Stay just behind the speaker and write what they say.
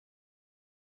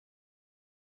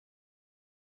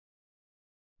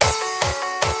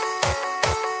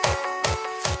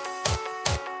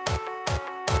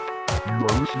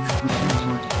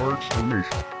merch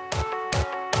donation.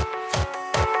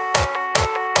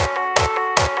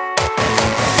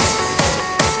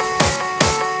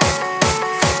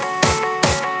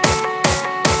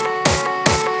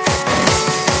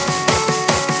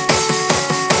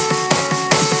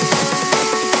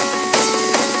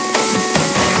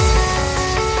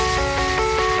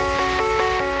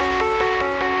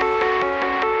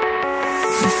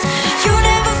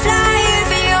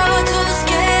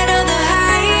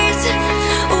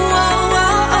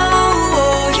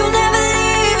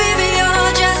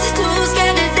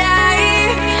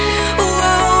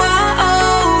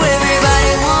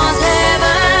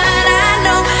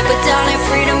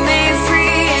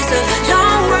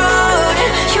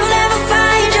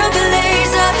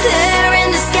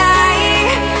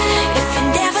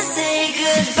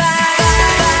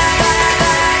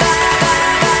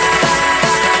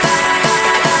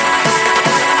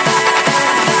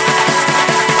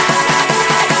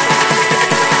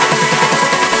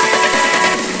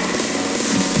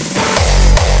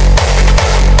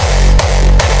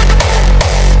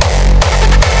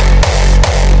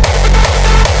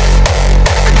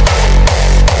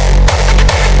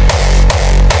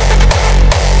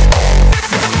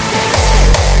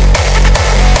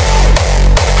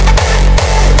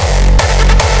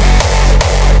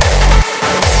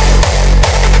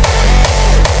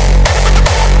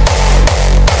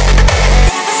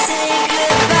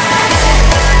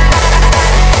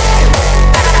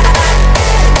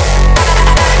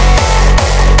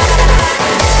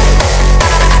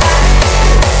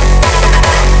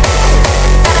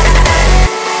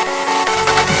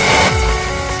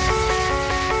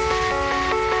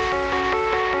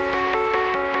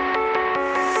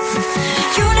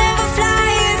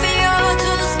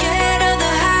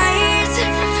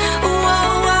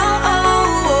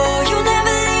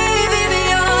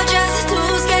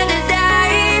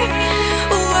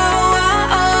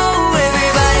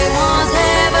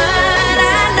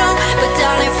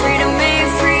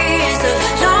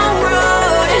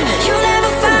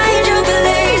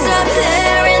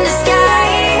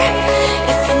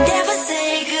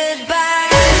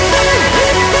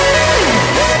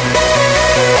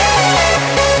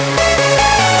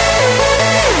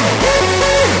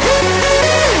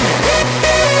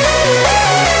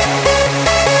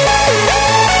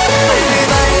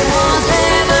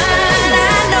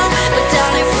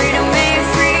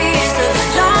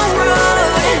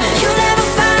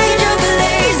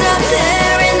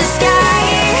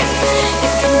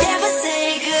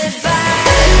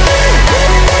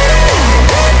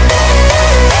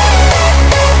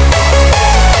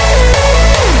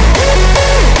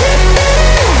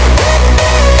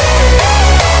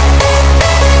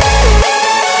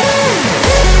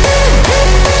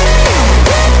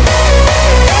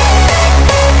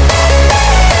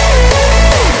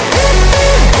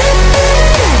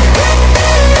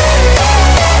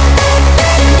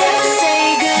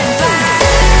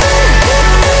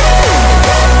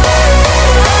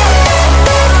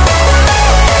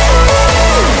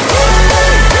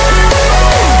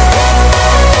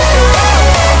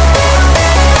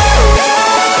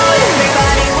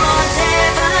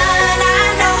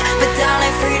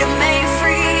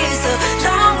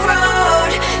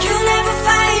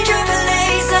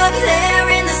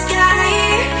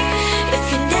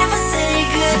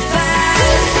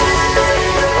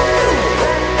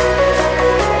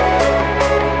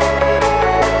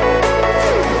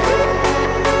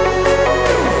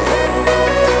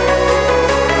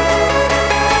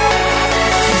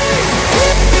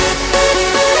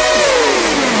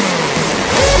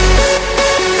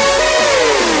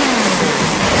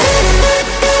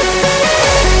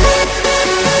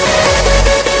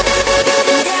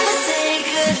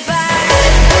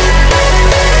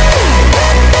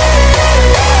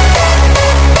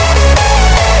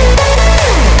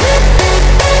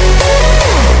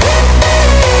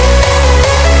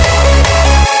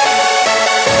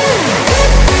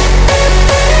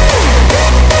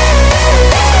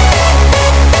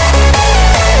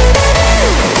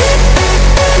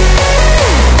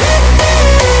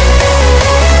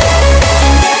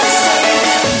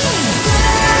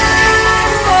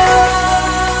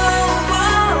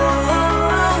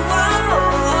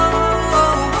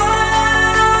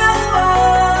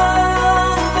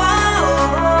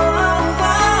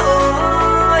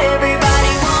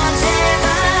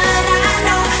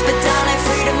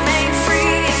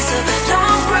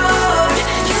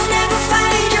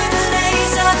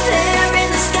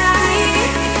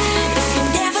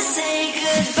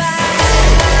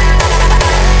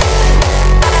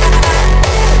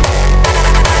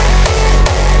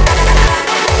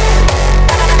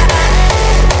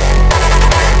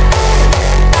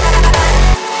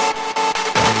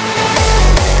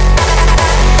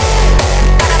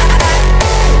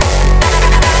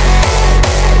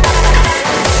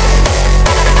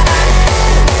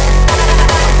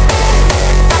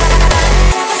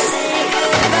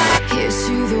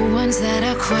 that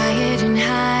are quiet and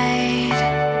hide.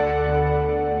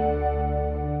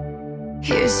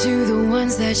 Here's to the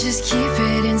ones that just keep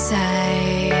it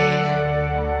inside.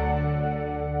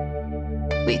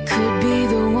 We could be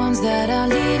the ones that are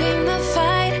leading the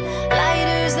fight,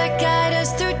 lighters that guide us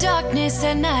through darkness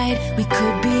at night. We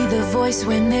could be the voice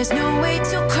when there's no way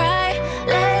to cry.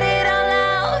 Let it all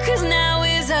out, 'cause now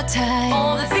is our time.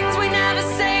 All the things we never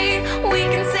say, we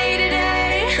can say today.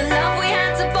 The love we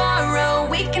had to borrow,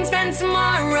 we can spend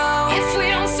tomorrow. If we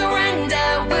don't surrender,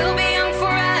 we'll be young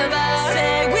forever.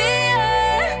 Say we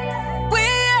are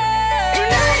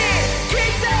united,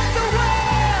 kids of the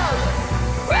world.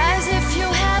 Rise if you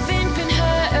haven't been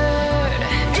heard.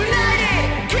 United,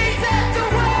 kids of the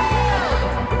world.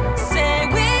 Say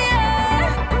we are.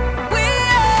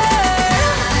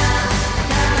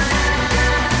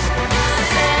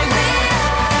 Say we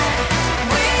are.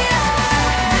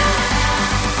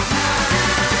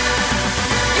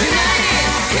 United,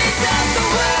 kids of the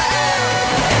world.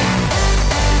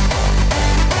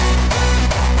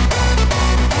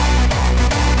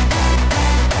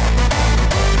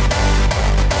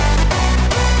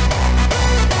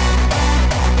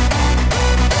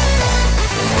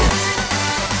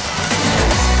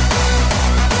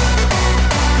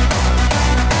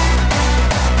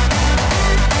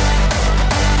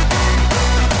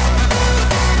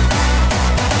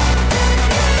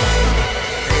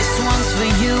 This one's for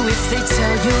you if they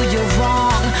tell you you're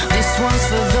wrong. This one's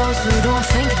for those who don't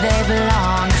think they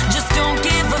belong. Just don't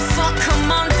give a fuck,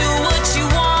 come on, do what you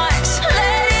want.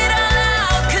 Let it all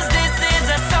out, 'cause this is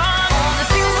a song. All the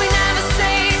things we never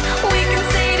say, we can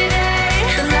say today.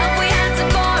 The love we had to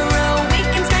borrow, we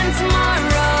can spend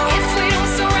tomorrow. If we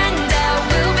don't surrender,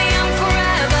 we'll be young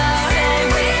forever. Say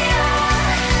we are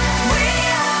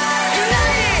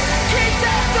united, kids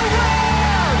of the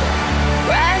world.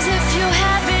 Rise if you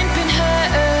haven't been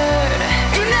heard.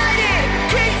 United,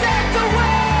 kids of the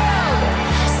world.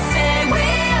 Say we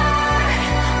are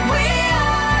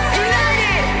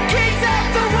united, kids of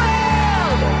the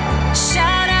world.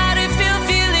 Shout out if you're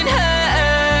feeling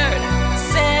hurt.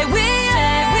 Say we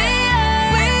are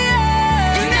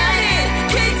united,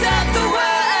 kids of the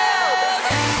world.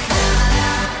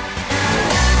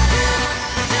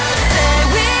 Say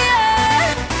we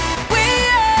are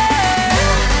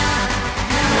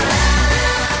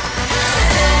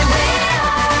Say we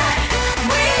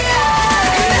are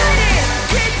united,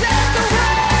 kids of the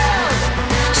world.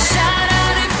 Shout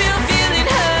out if you're feeling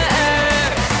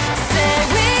hurt. Say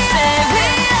we are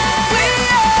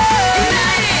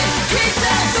united, kids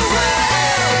of the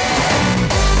world.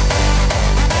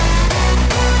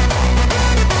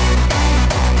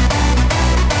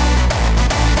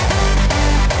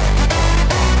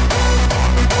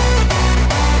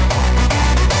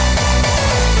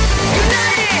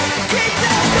 United, kids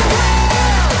of the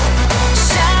world.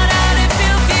 Shout out if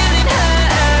you're feeling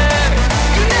hurt.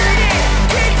 United,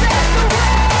 kids of the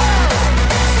world.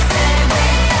 Say we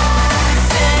are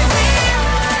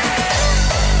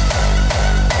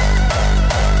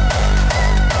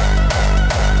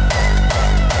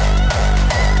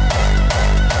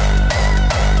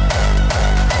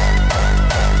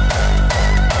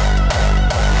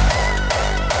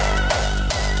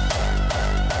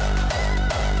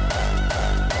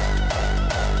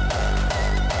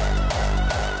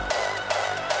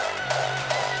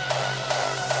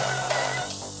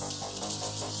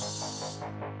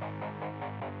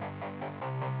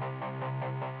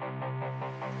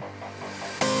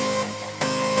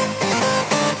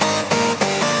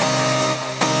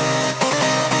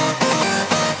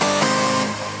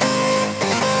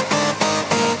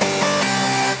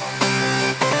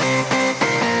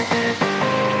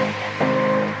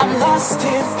I'm lost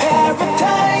in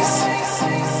paradise.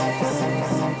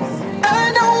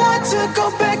 I don't want to go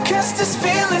back, 'cause this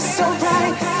feeling's so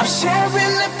right. I'm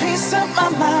sharing a piece of my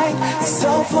mind.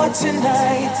 So for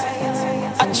tonight,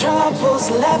 our troubles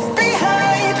left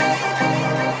behind.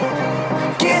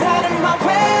 Get out of my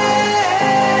way.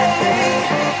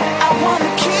 I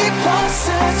wanna keep on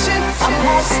searching. I'm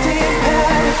lost in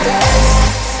paradise.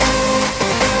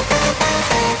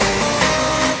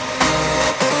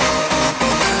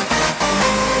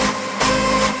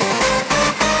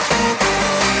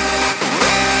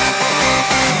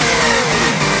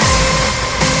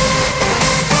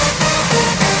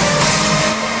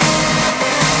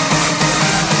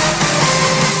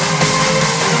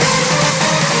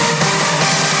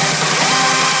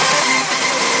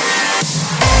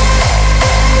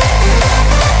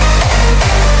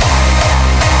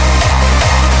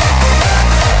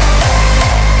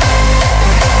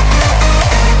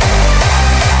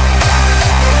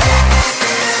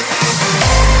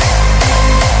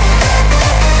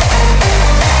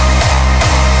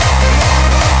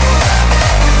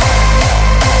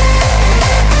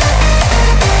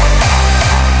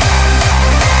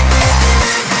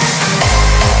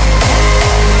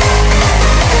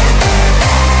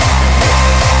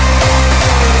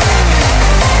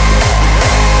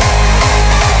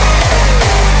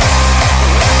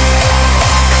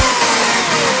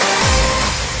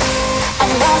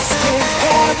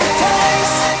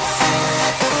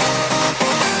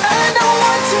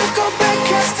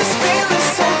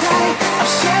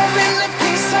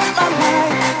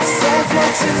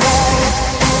 tonight.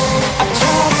 Our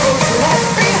troubles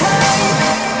left behind.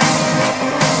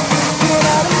 Get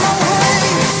out of my way.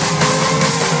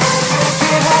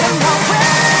 Get out of my way.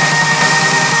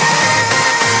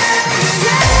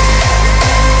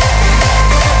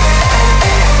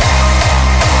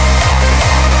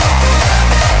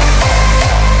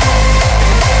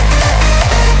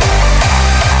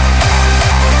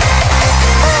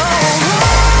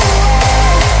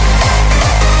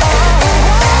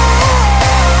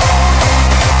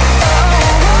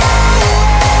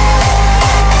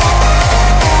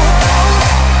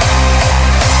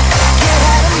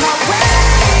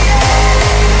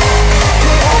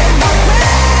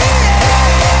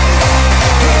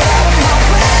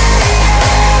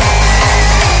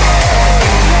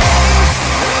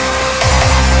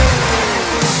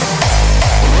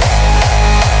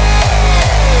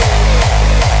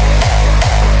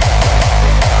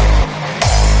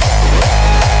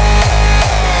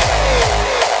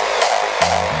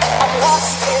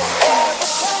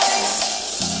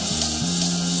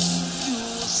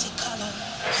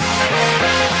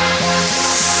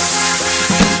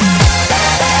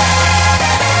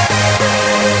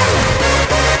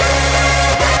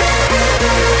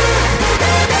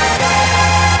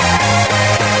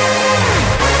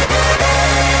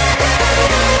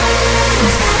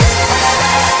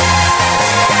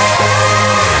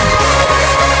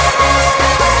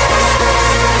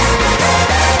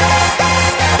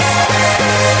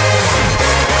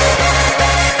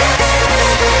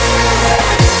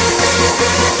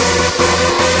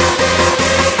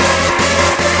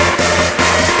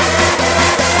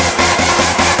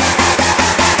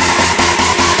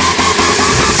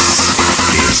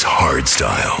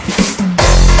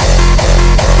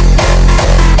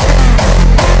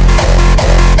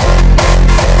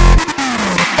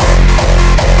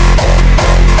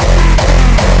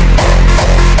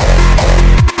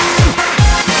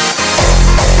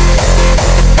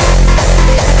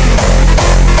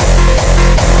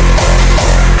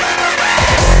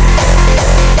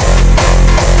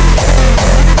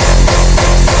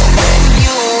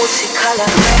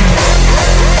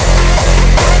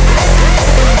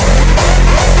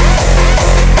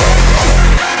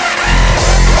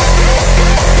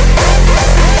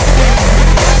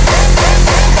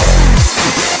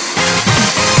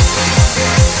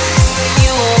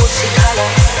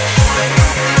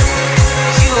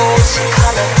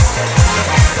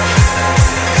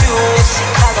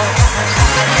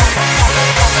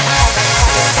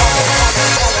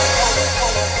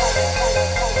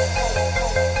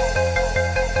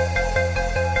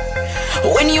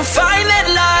 When you find that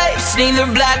life's neither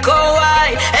black or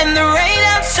white, and the rain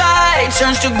outside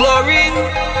turns to glory,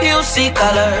 you'll see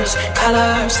colors,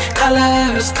 colors,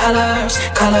 colors, colors,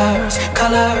 colors,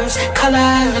 colors,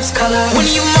 colors, colors. When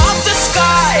you mop the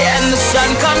sky and the sun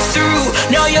comes through,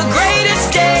 know your greatest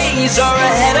days are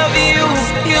ahead of you.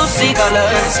 You'll see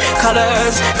colors,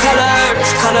 colors, colors,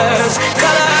 colors,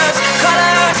 colors,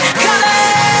 colors, colors.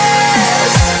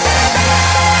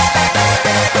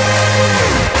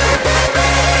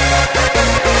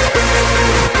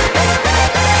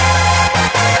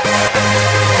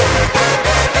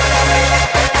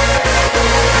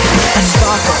 A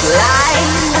spark of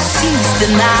light that sees the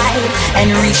night and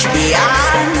reach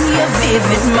beyond your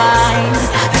vivid mind.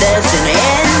 There's an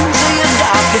end to your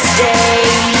darkest day.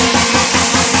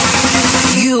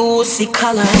 You will see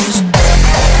colors.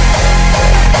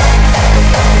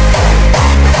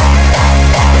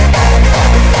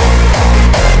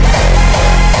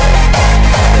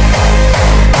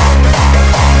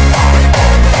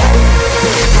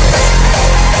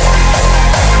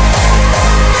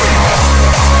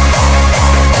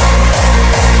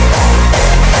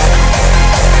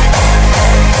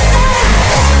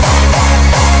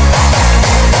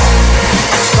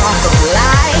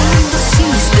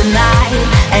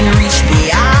 And reach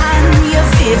beyond your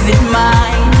vivid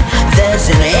mind. There's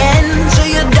an end to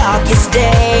your darkest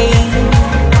day.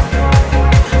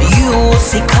 You will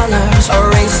see colors, a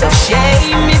race of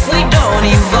shame if we don't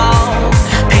evolve.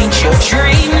 Paint your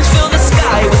dreams, fill the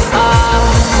sky with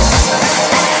us,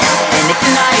 and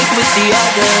ignite with the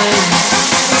others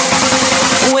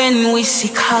when we see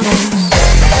colors.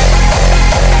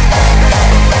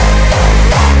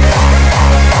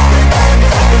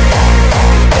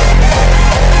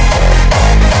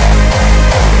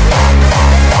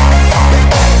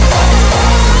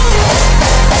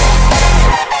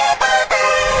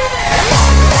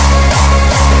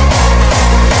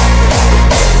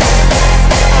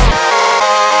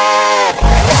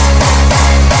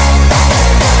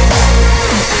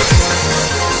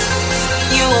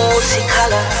 You will see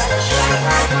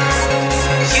colors.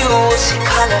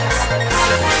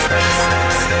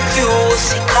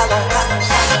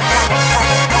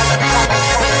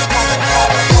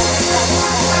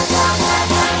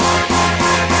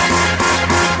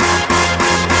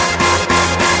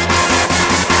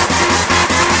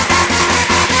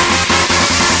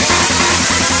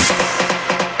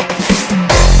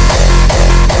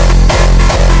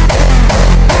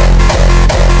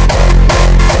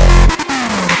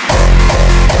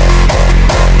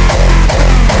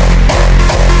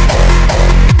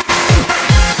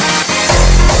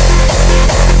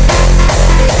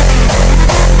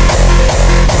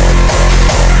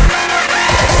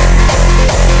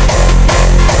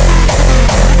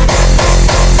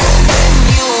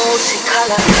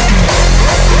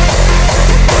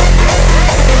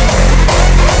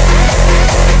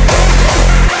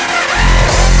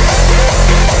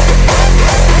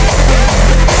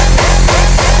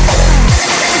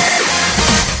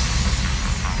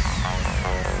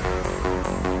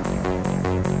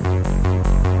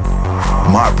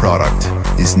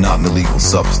 not an illegal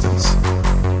substance.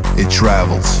 It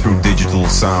travels through digital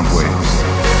sound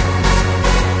waves.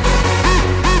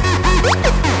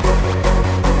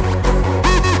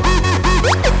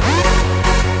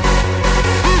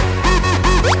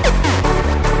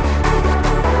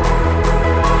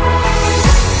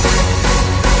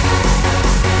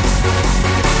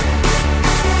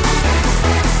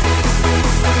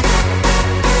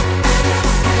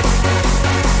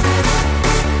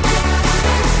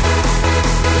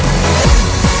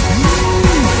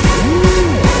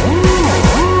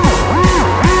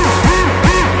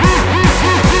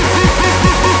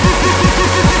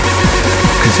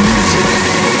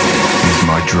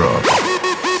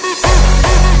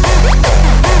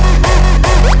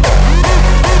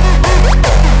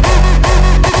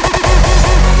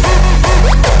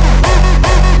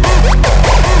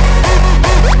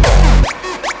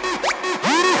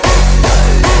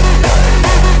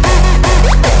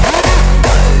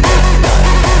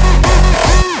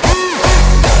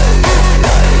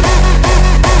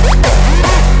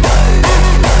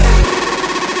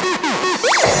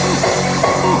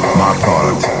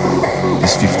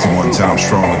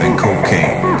 Stronger than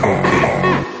cocaine.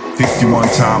 51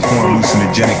 times more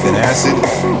hallucinogenic than acid,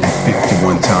 and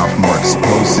 51 times more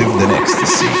explosive than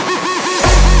ecstasy.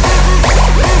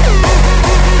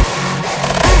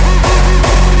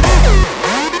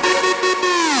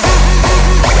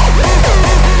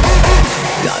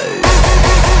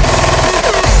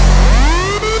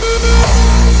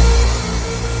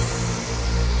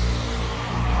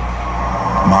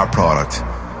 My product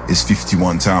is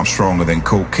 51 times stronger than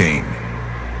cocaine,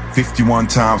 51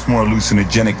 times more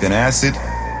hallucinogenic than acid,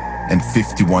 and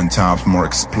 51 times more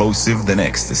explosive than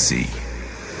ecstasy.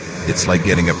 It's like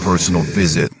getting a personal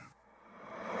visit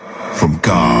from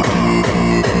God.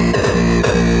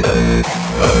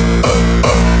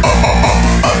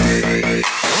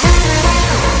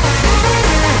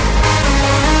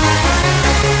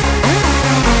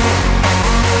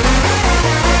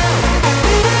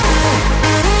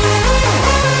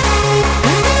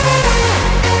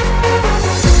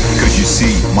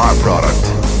 My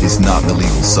product is not an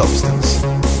illegal substance.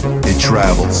 It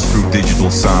travels through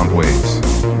digital sound waves,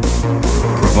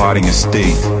 providing a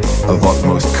state of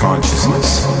utmost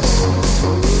consciousness.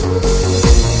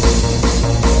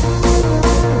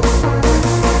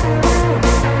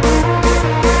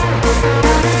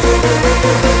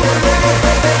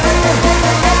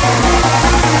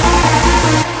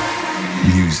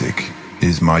 Music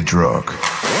is my drug.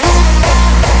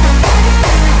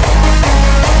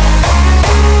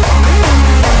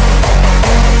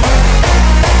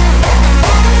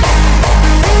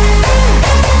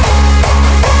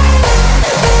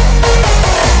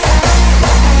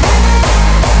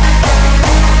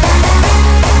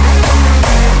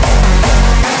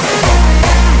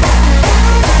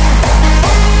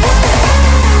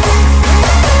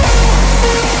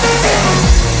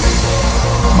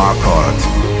 My product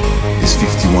is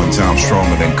 51 times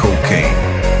stronger than cocaine,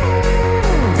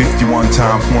 51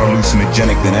 times more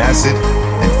hallucinogenic than acid,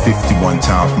 and 51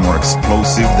 times more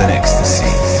explosive than ecstasy.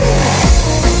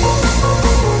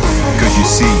 Because you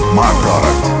see, my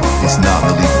product is not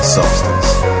an illegal substance.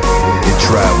 It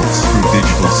travels through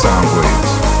digital sound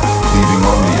waves, leaving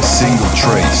only a single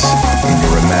trace in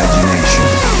your imagination.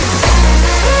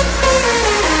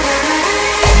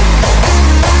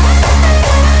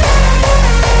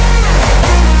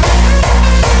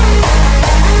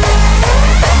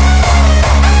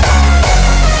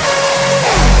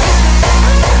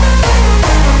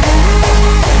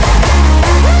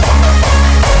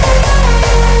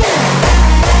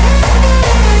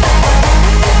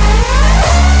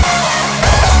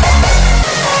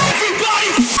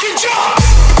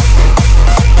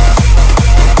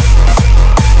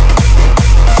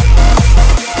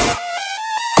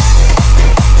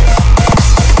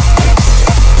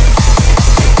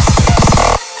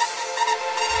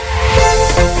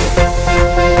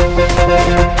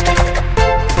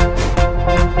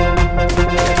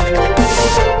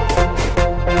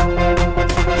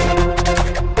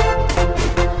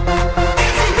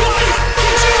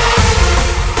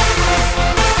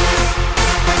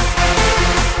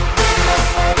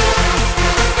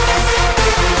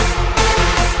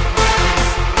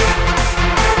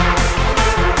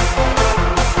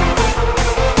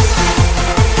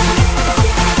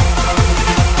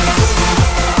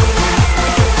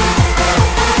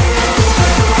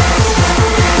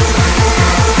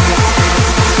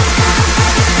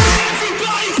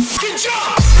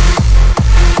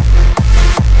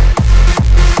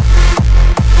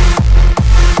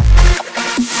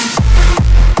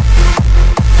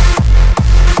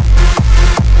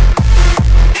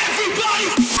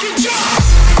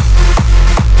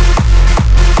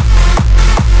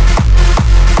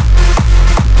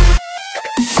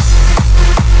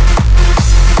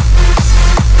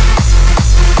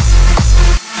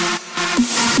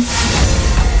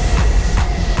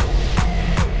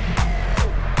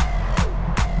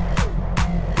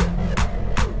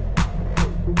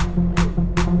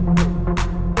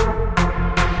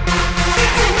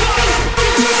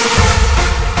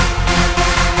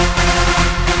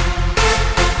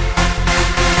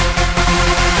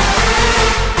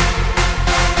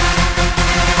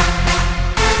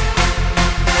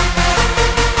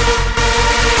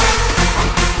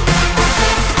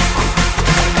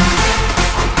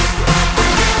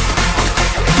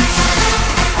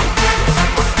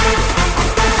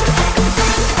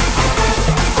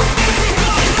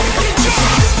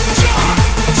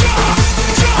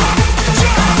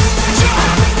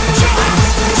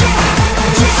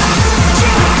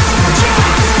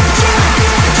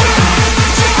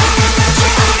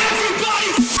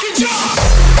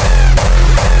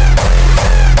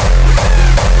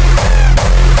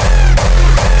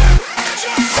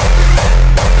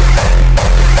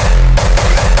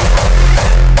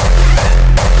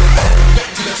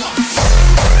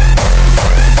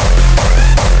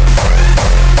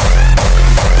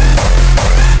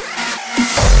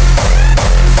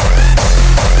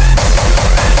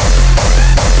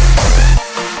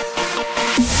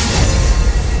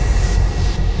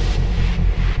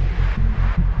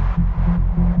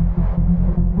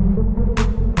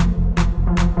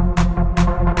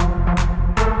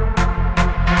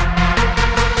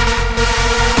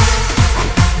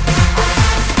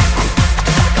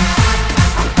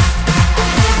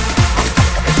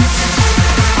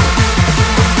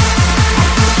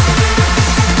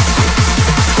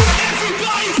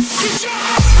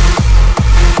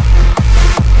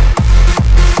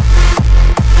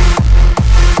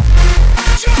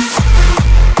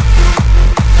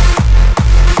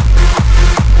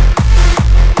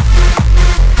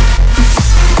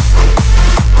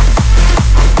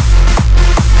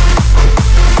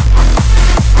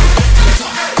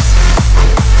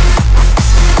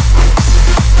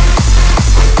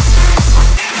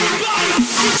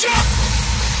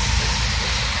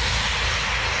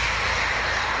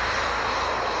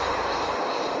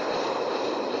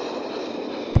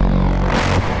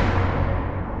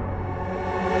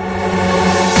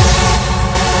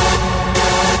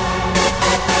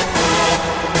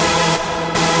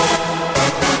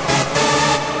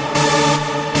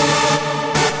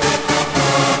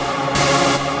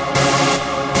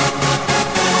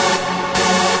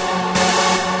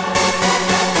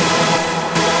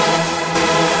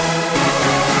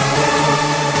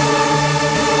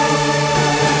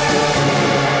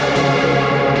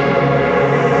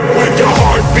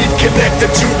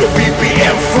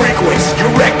 BPM frequency. You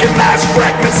recognize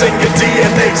fragments in your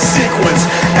DNA sequence.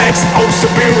 XO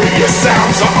superior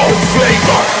sounds are old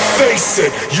flavor. Face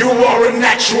it, you are a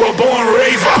natural born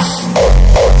raver.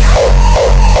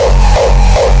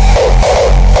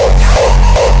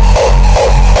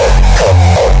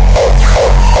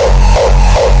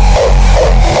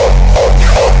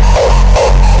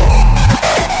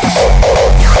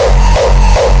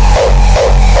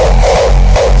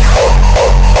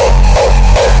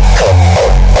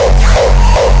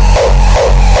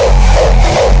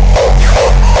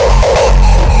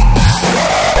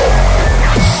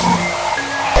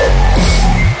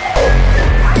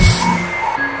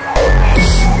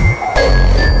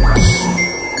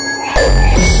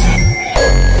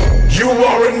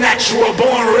 Natural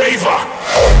born raver.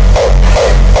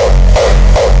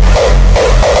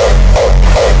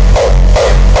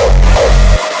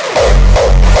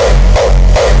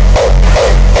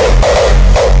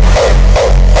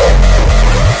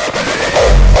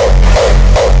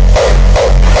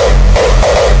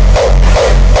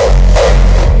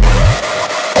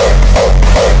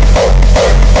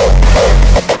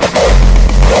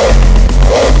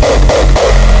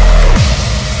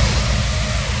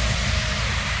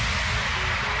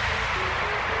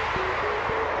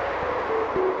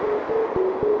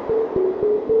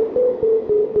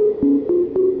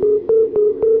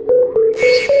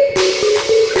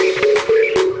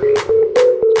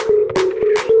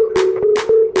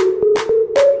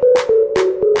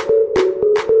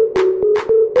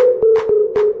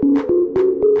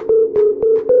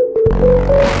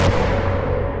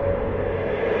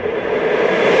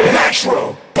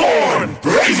 Natural born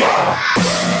raver.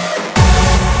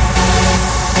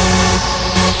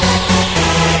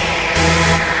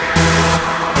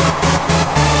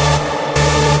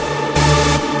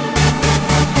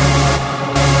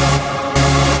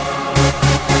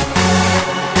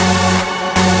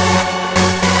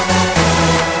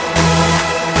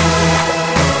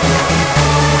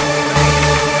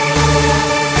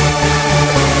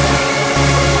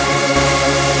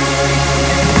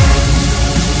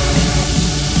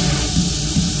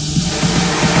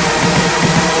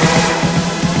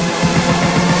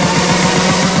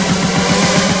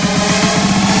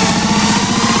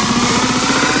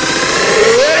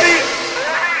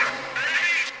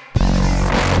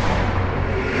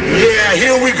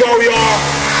 Here we go, y'all.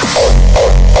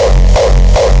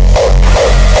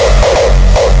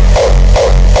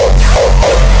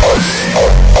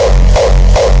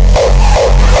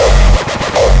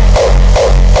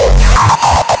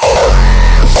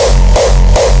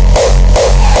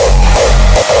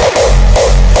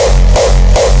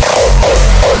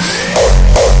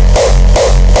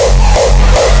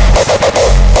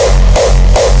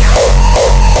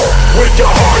 With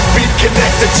your heartbeat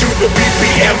connected to the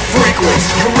BPM frequency,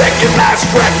 you recognize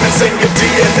fragments in your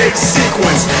DNA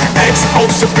sequence. XO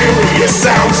superior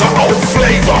sounds are old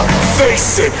flavor.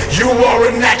 Face it, you are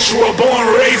a natural born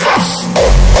raver.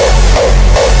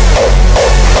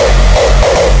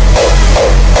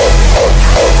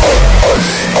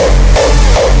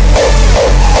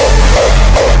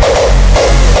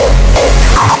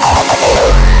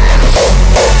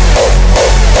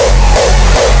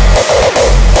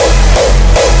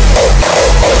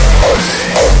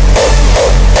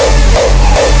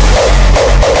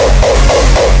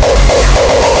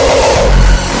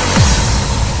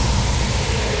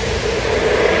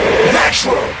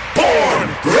 Natural born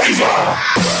raver.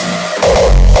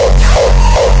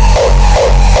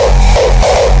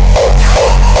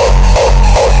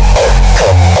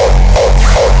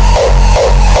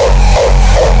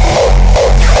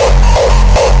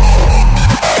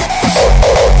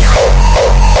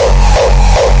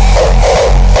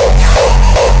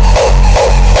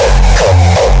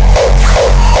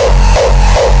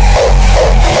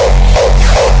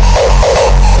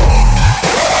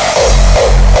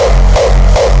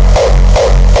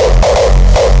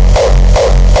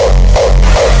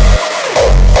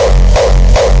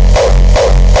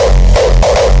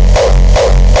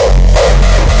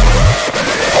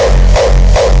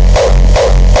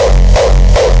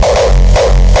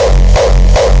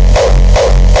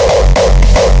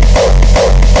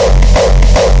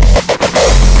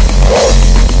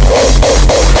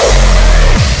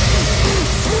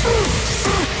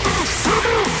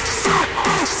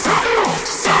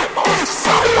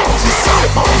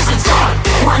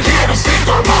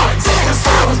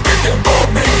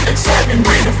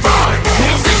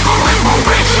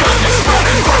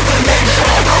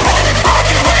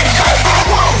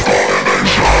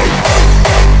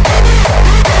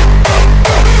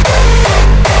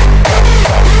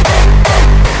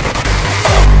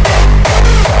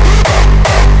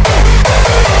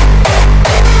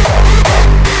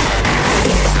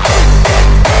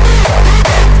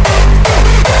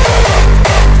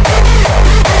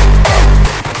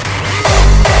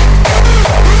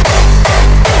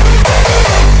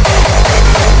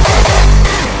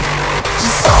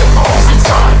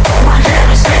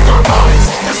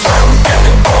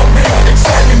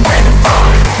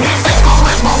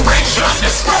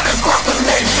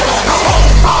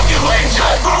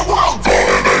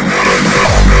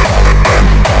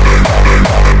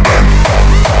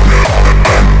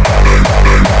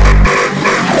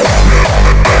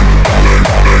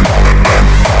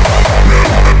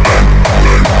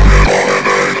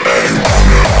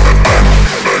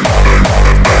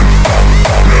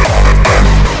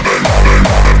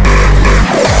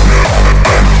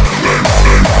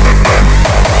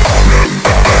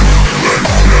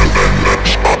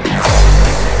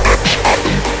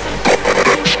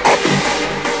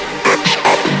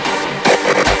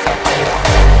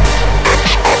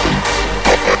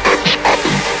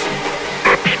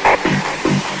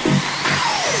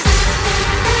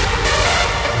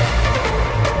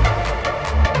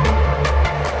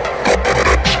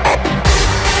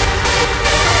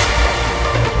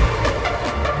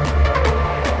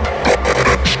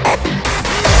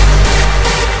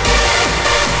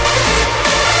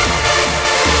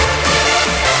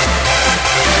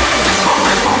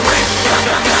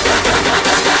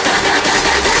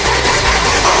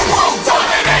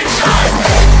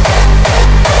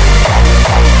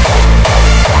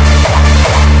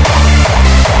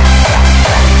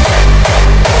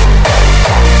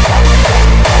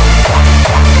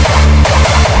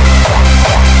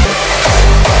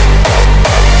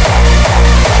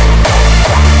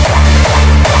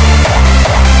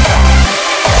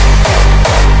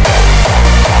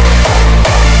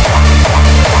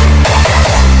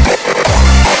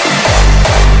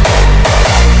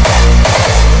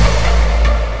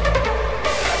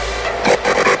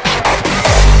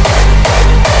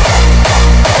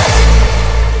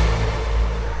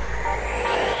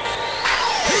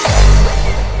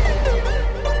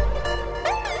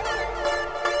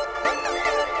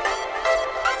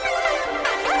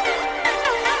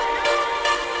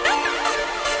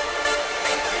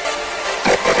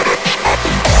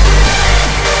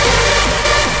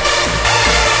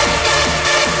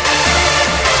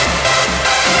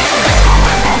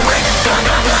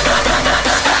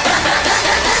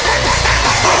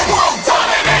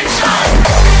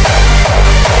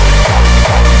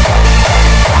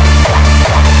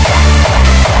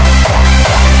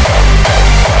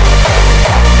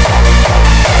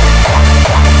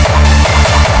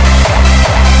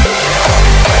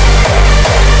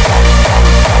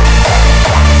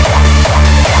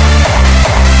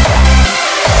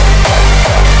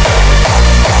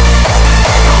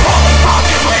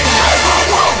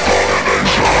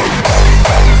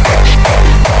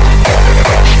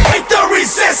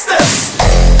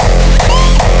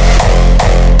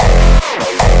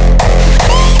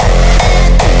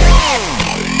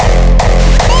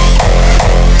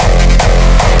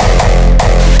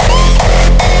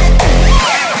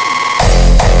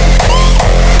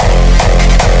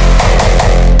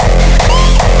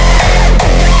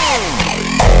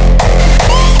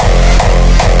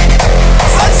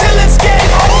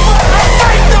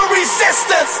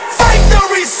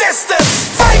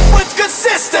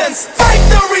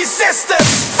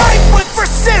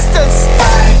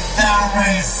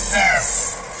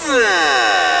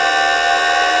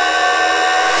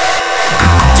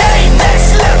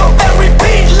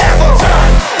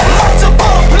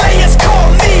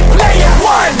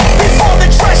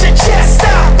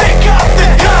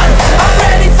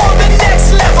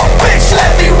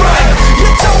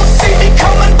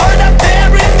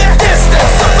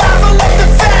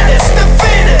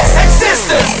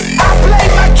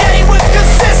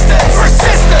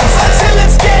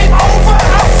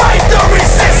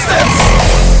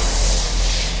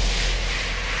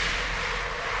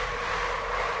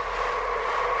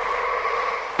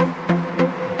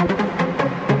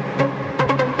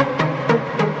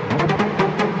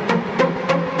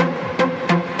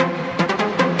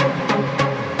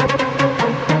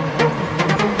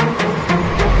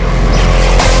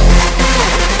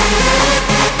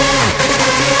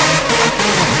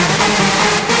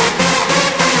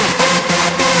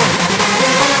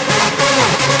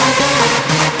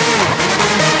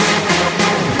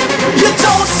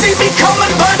 see me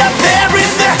coming, but I'm there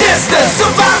in the distance.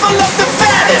 Survival of the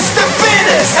fattest, the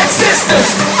fittest.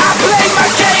 Existence, I play my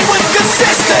game with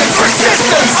consistent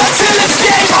persistence. Until it's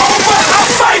game over,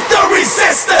 I'll fight the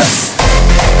resistance.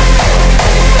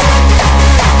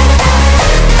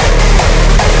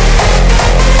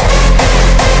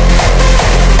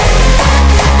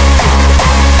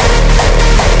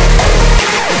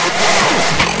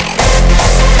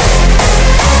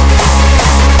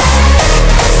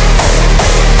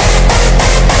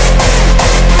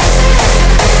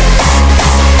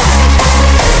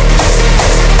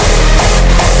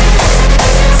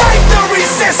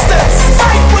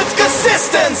 Fight with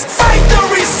consistence. Fight the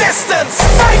resistance.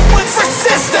 Fight with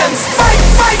persistence. Fight,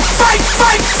 fight, fight,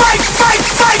 fight, fight, fight,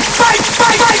 fight, fight,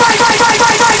 fight, fight, fight, fight, fight,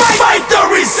 fight, fight, fight the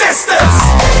resistance.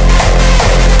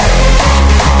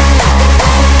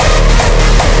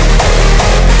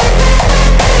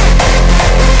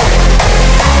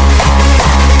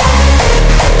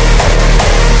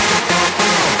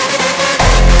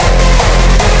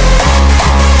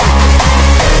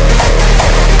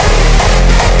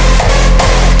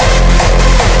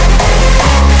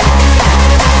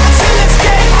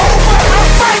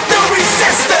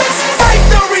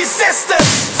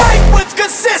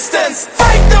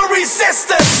 Fight the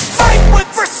resistance. Fight with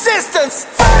persistence.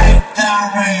 Fight the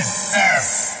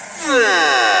resistance.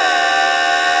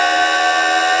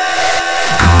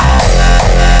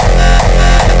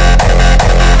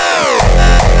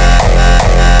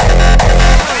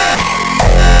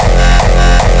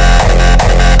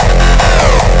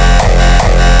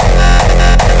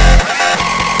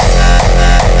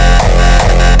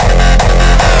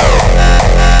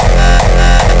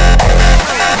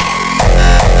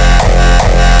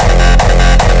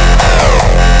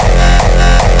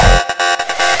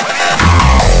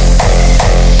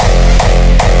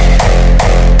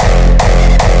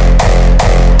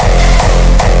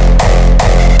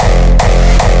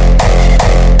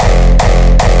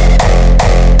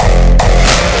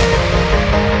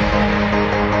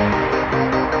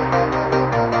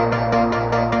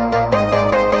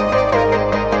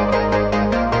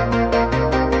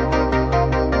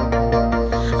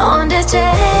 On the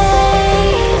day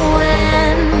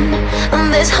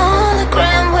when this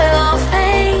hologram will all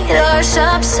fade or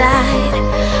subside,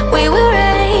 we will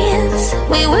raise,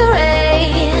 in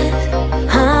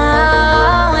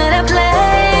a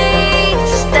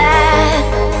place that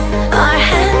our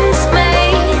hands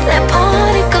made, that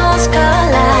particles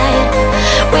collide.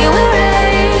 We will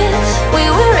raise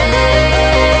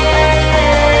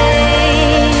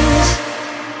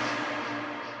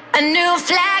a new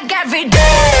flag every day.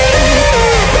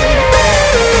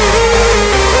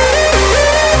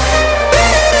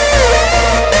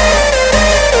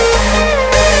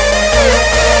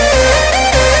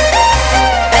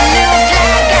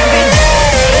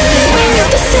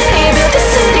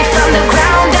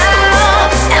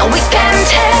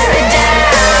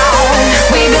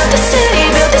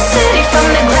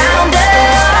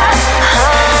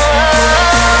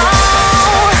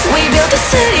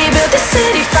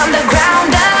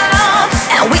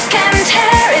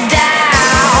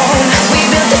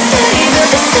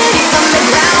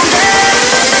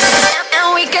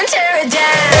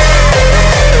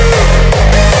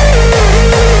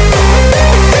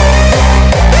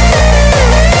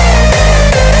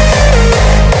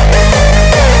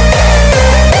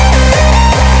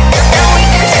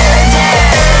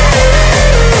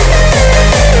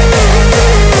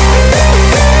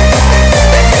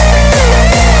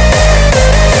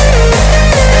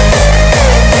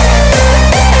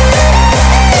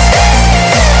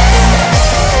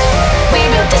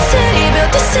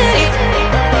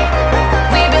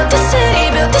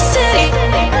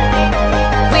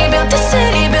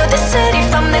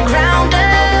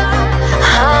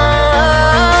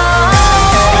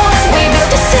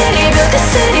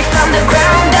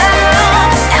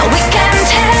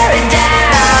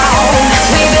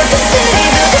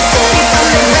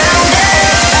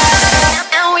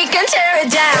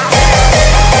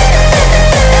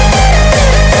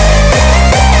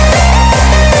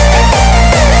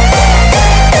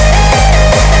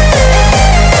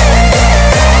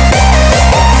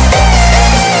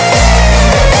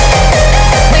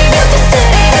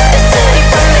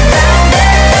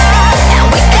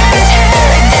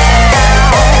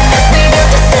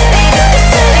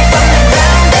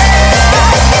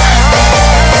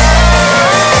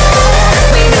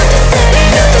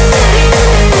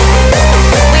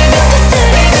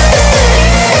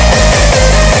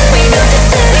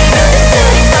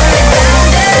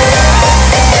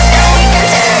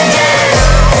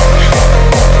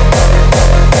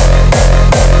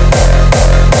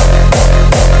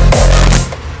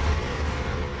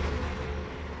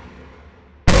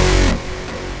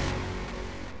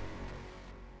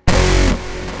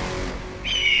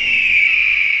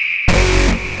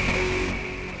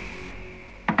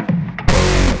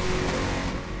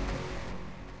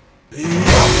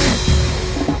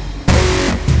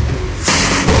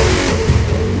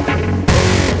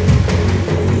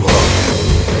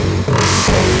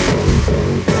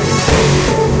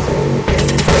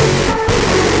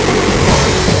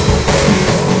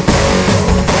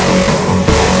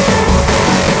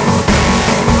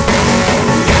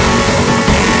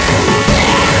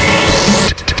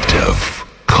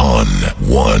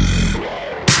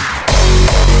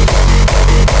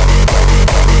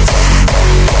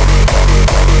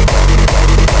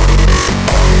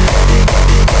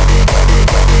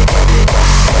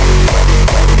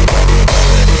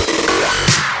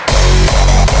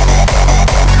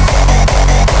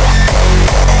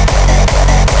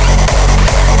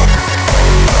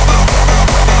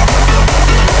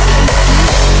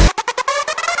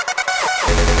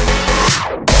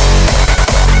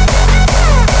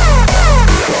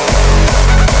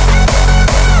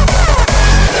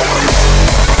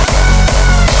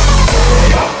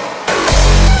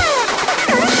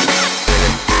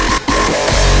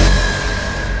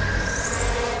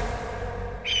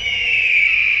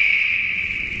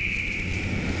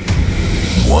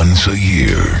 Once a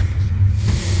year,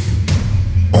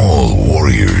 all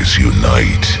warriors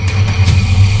unite.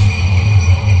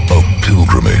 A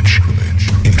pilgrimage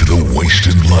into the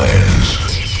wasted lands.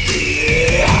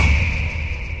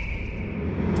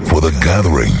 For the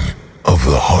gathering of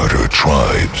the harder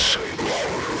tribes.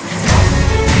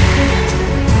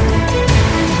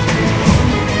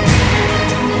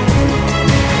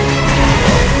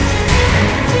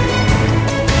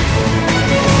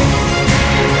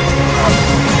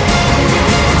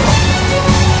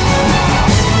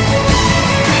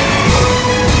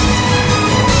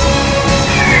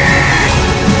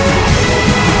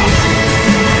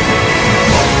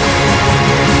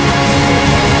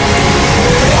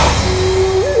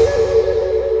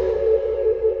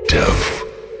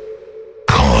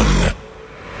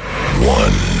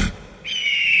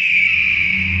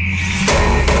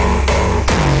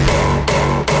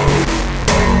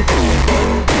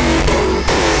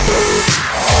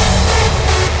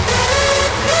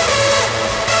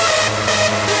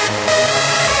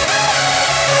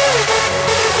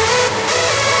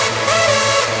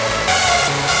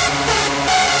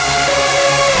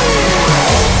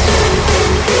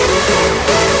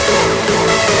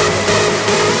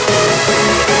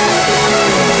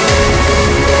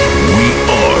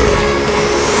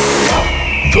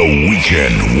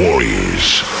 Weekend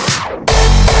Warriors.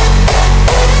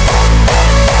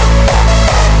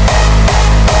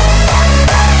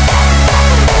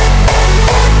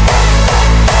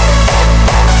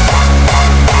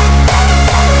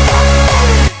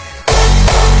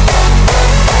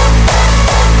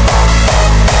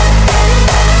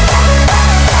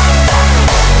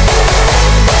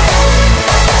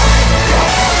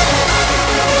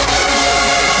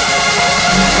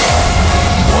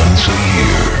 Once a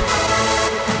year,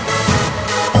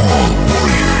 all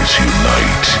warriors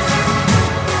unite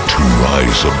to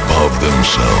rise above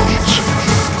themselves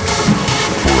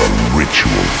for a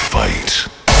ritual fight.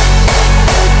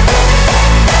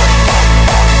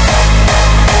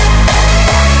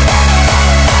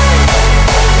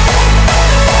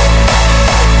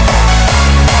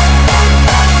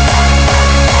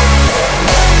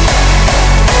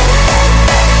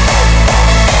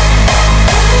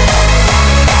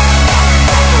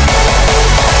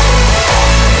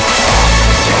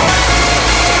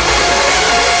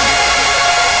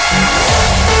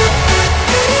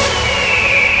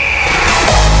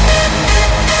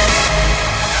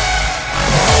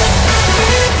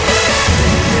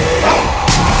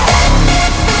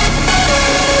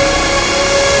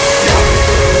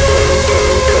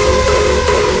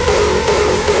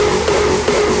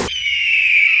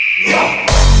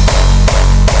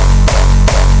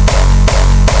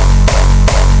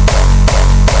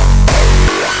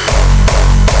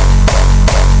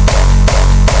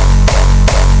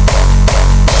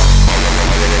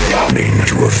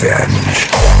 Revenge.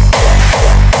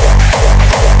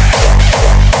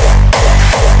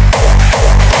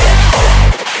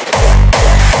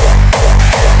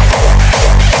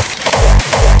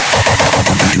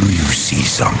 Do you see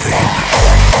something?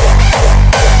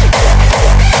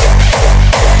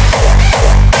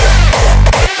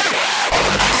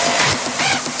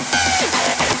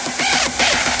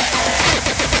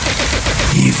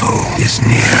 Evil is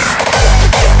near.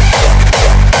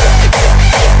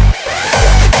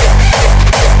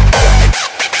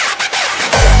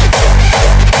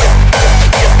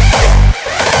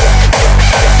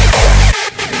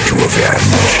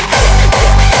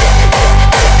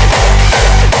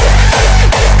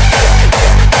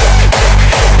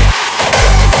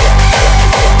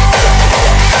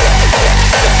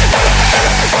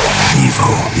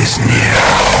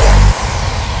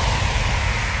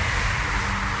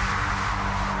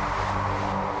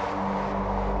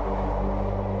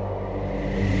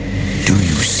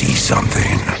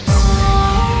 something.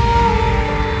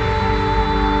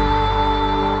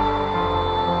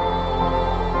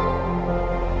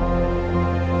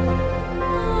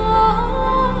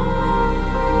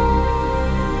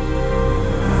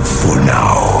 For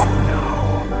now.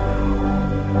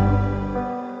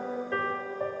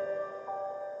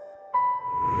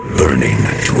 Burning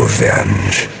to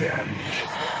avenge.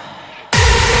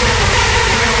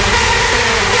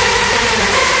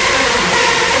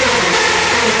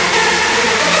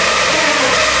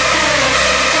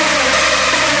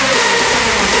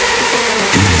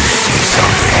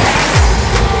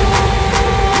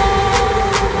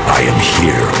 I am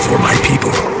here for my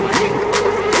people.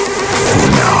 For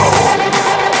now,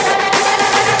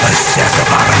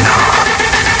 Asethabarana.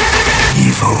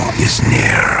 Evil is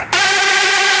near.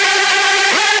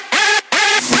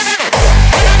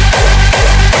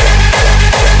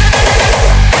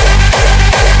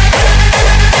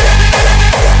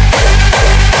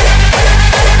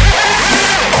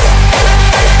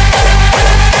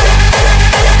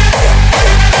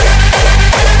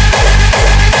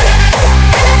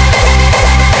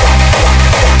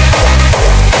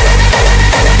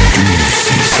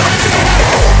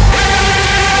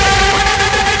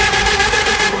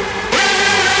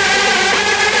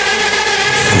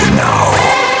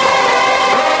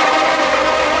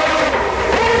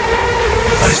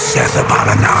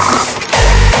 Asethabarana.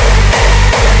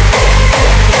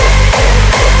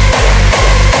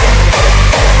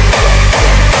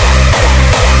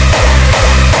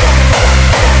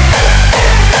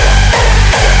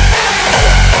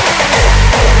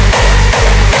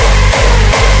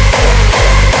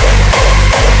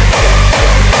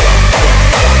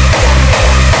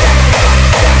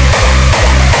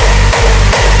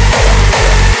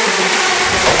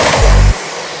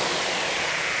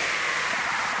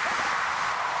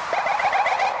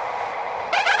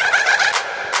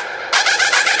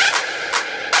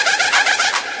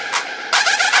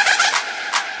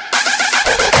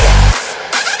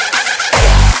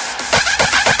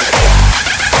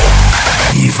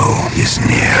 Evil is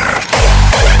near.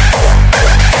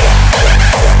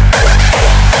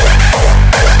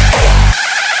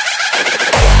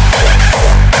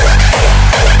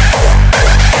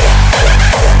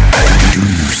 Do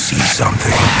you see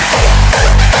something?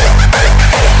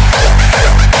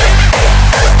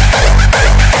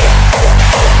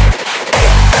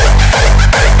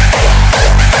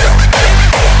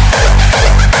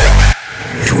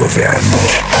 To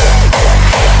avenge.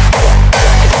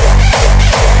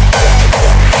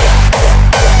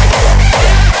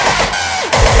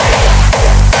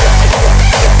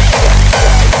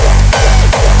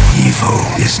 Evil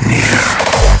is near.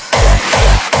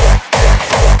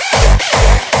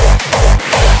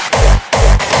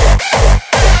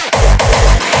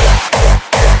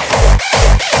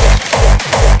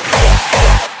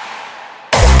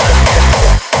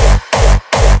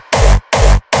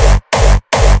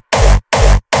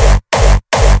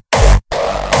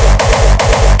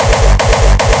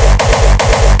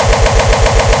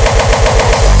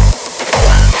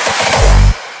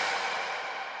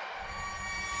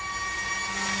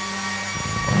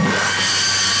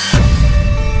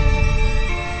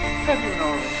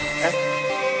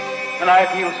 And I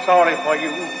feel sorry for you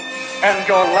and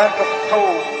your lack of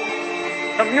soul.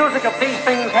 The music of these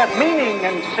things had meaning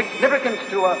and significance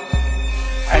to us.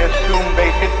 I assume they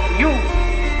did to you.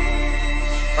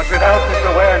 But without this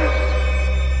awareness,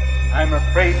 I'm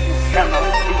afraid you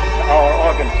cannot teach our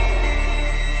organs.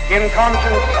 In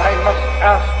conscience, I must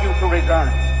ask you to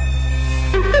return.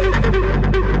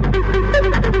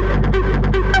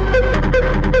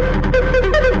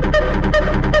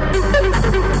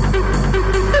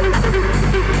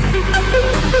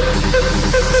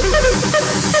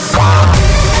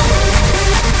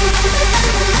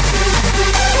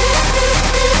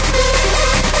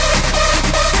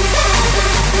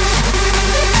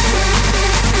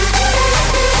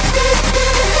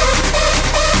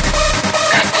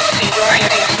 Got to see your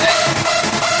hideousness.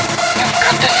 You've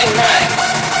got to see mine.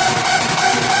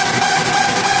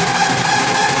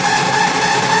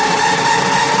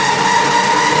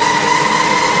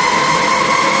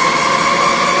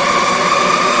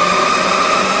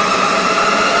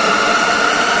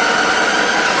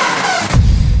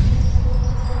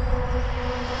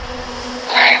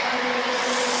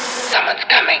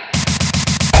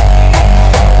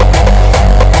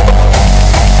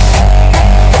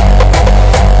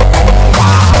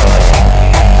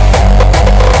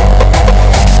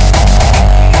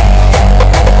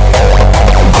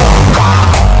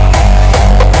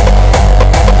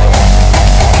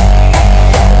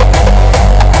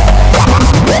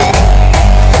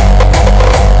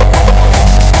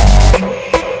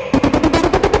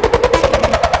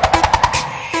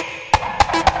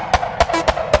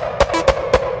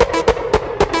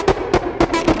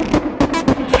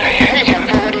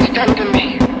 come to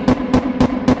me.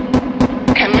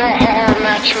 Can your horror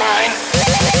match mine?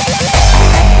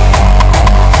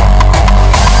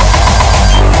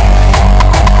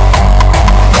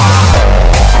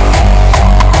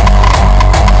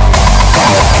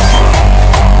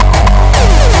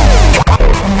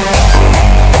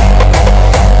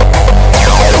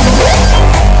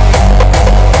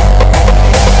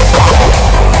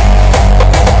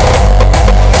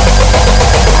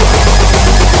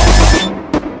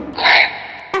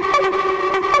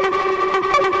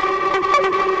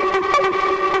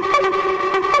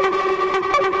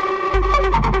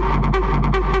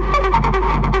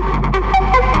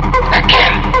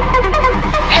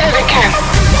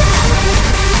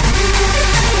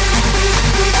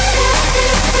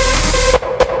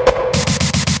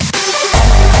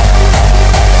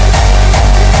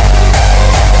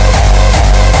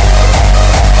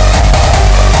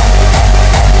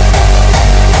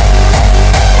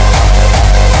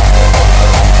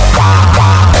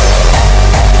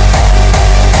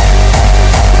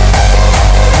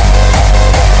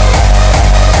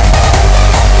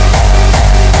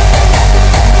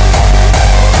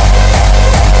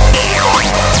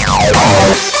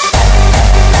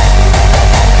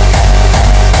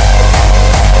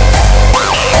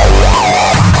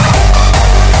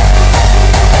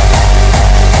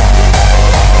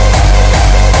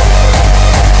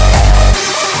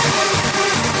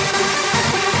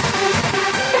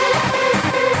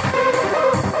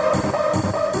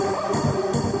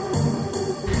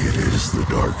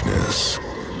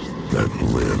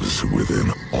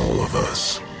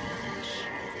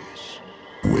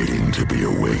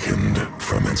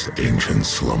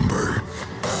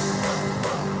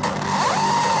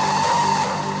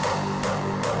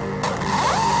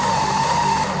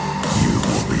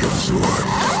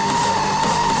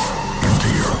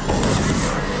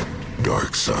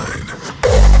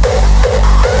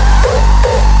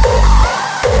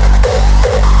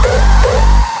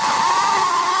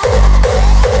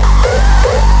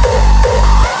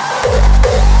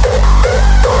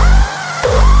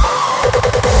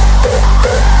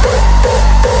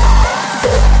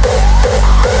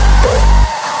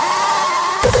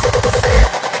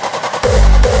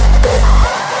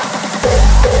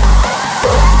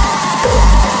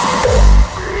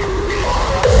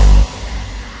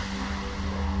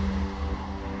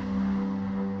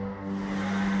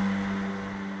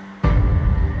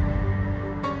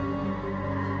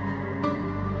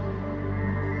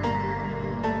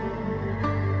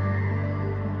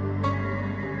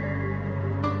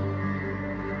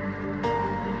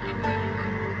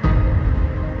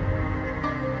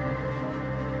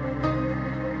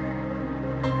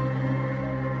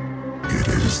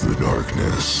 The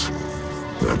darkness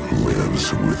that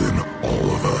lives within all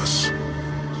of us,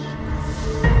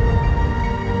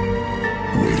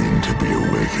 waiting to be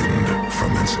awakened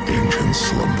from its ancient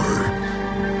slumber,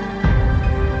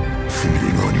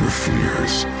 feeding on your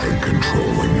fears and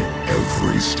controlling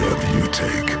every step you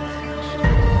take.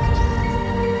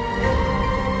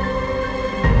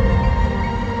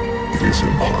 It is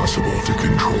impossible to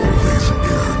control these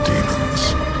inner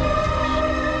demons.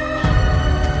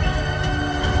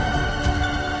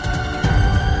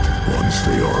 Once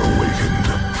they are awakened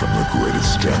from the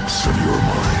greatest depths of your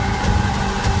mind,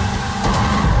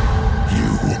 you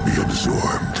will be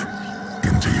absorbed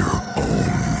into your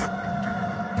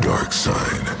own dark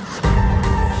side.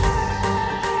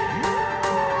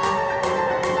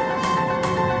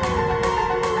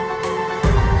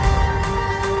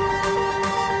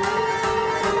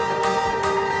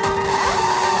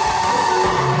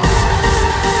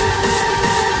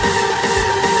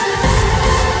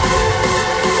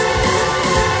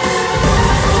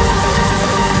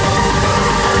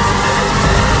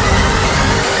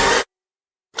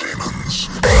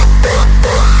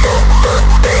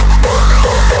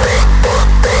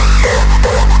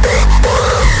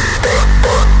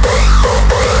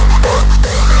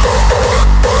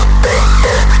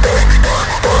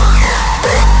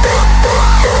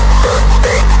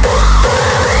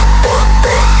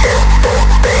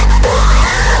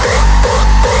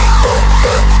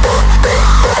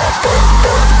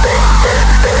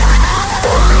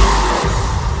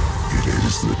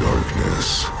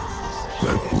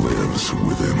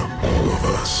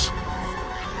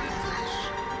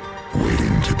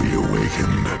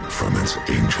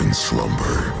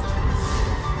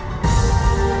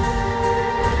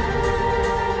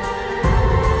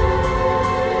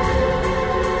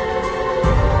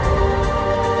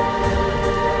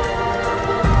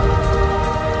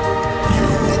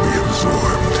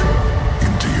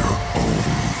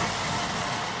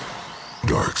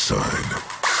 dark side.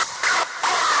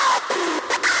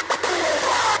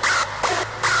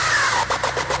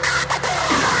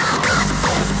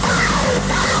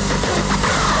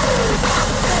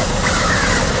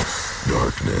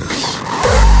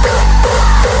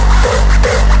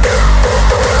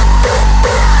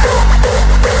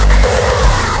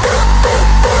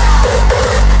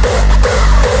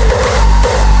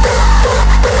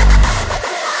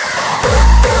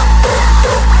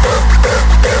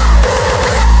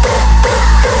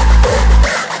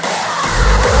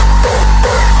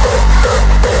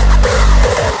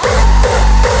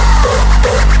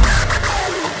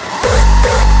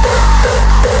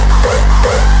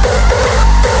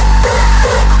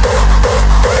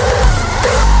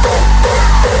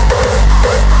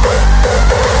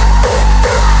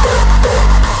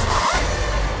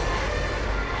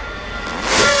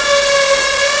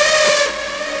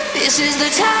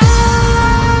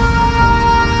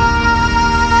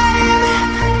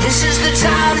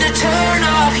 time to turn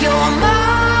off your mind.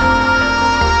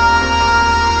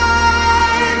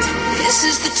 This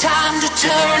is the time to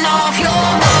turn off your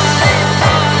mind.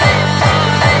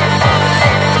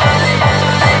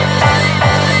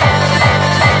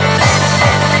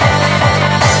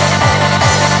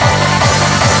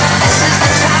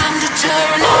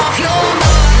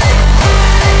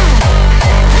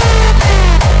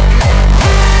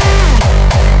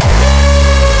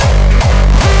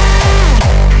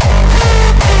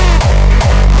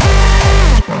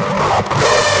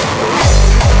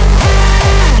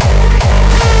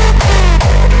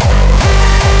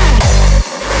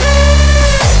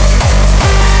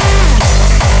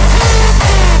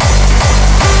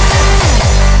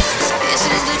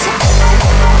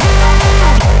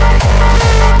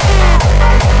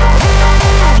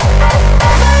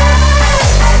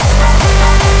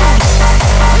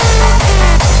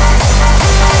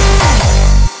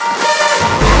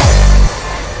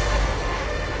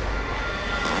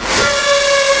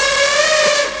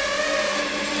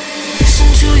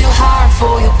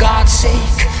 For your God's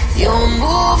sake, you'll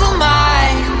move a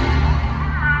mind.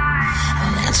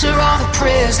 I'll answer all the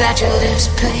prayers that your lips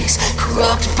place,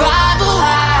 corrupt Bible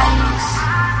eyes.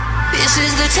 This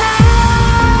is the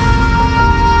time.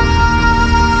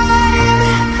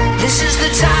 This is the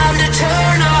time to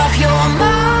turn off your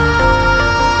mind.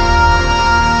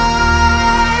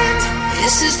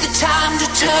 This is the time to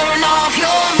turn off your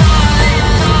mind.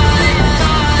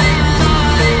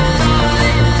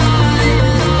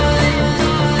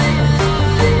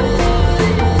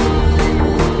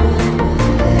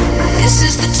 This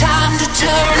is the time to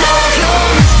turn off your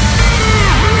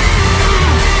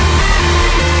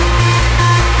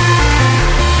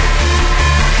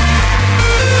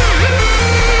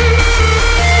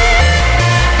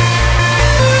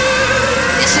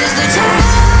This is the time.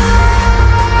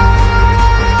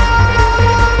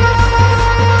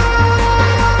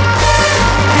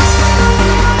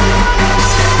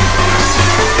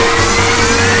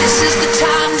 This is the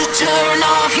time to turn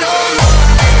off your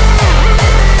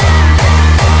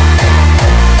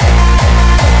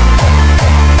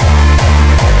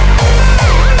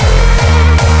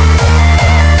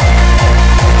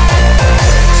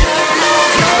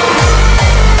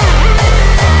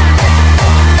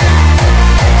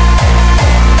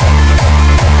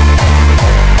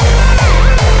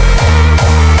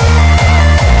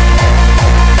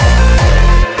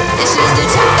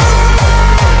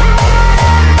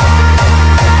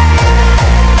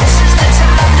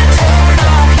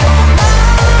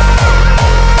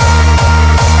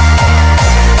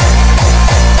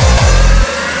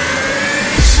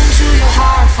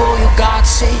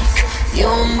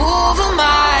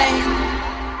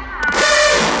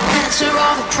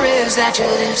that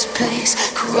your lips place,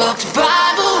 corrupt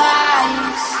Bible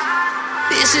eyes.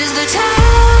 This is the time.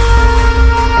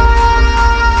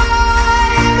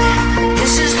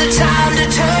 This is the time to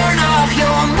turn off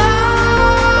your mind.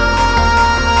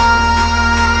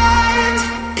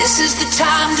 This is the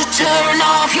time to turn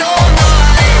off your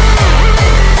mind.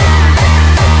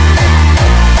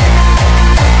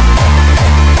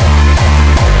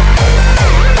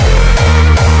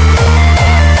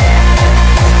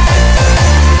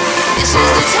 This is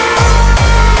the time.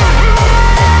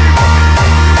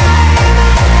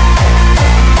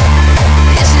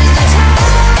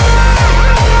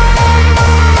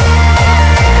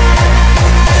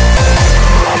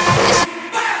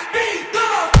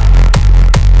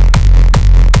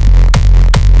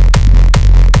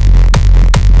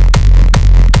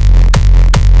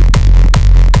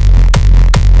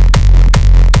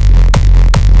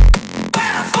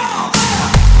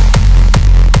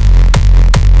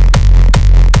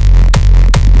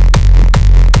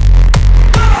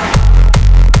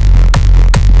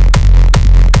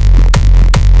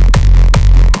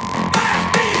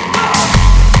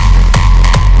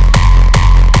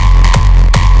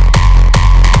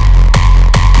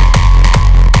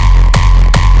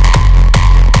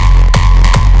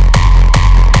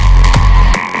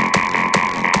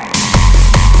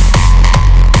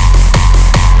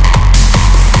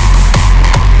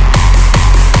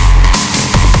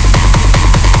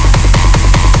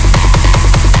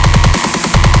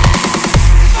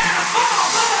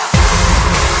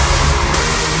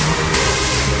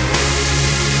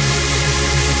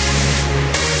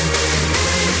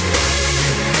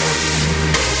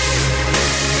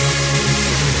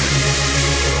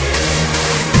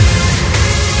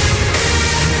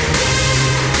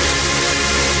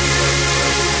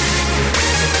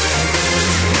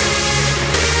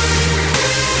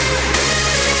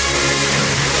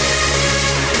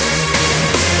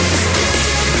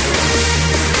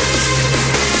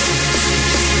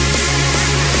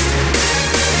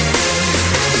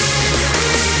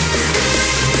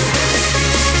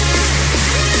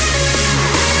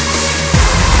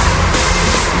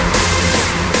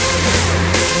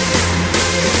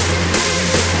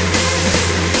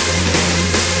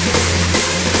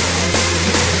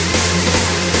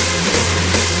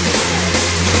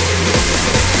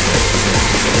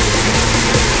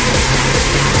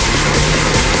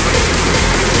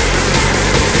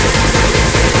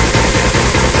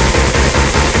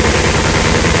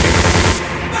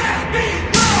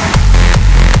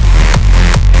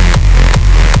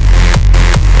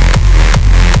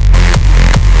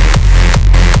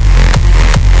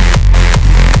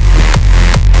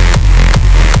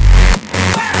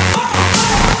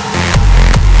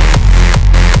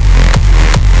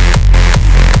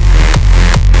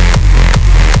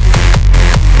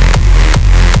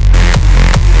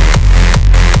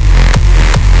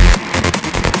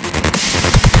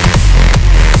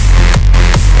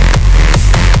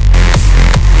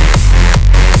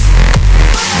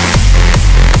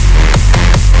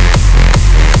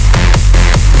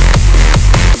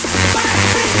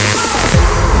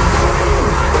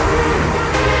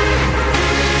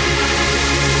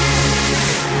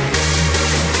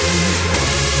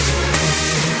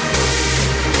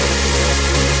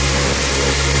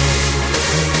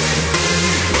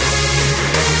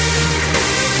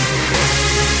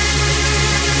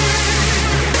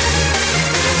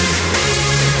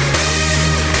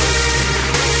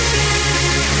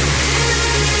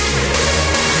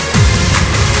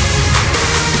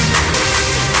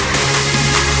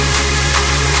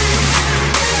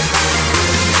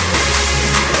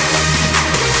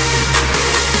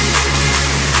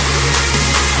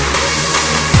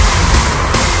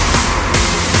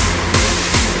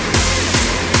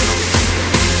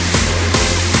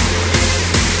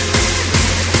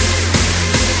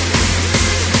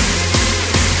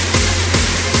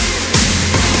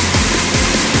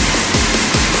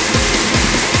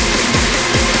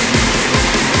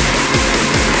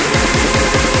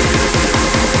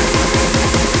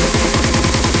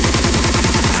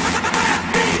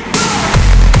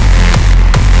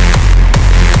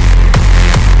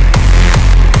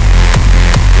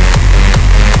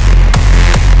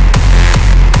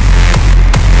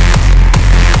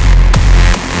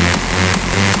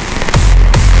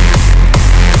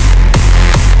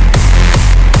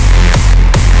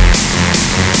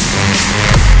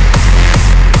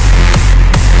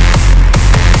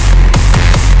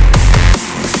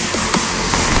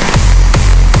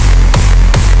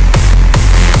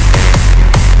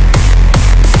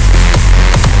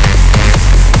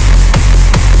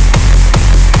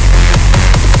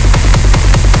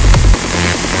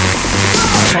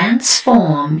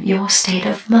 Transform your state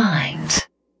of mind.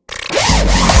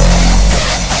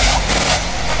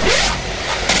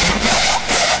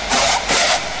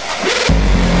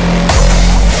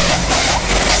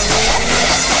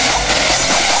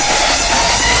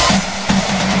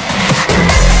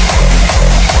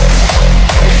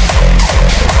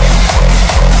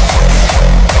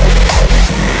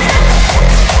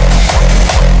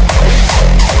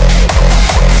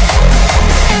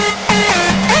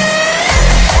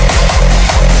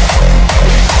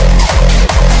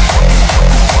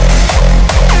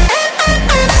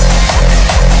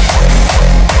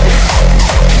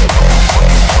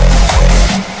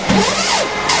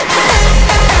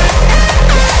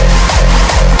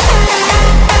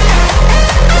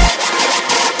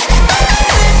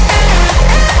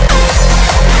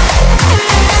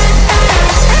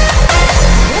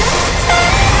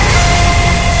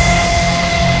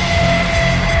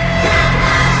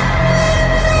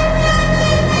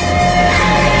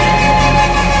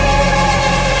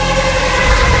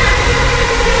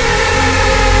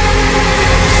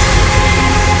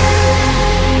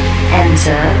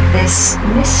 Enter this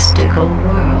mystical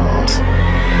world.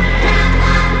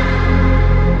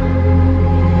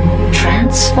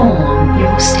 Transform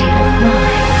your state of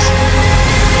mind.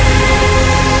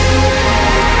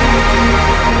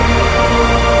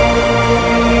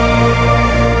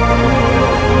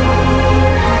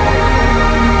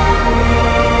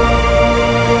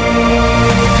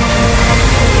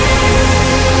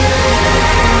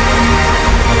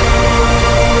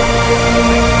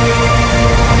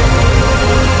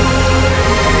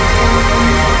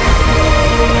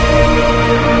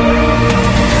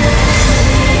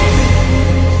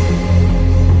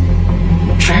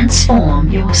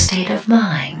 Transform your state of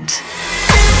mind.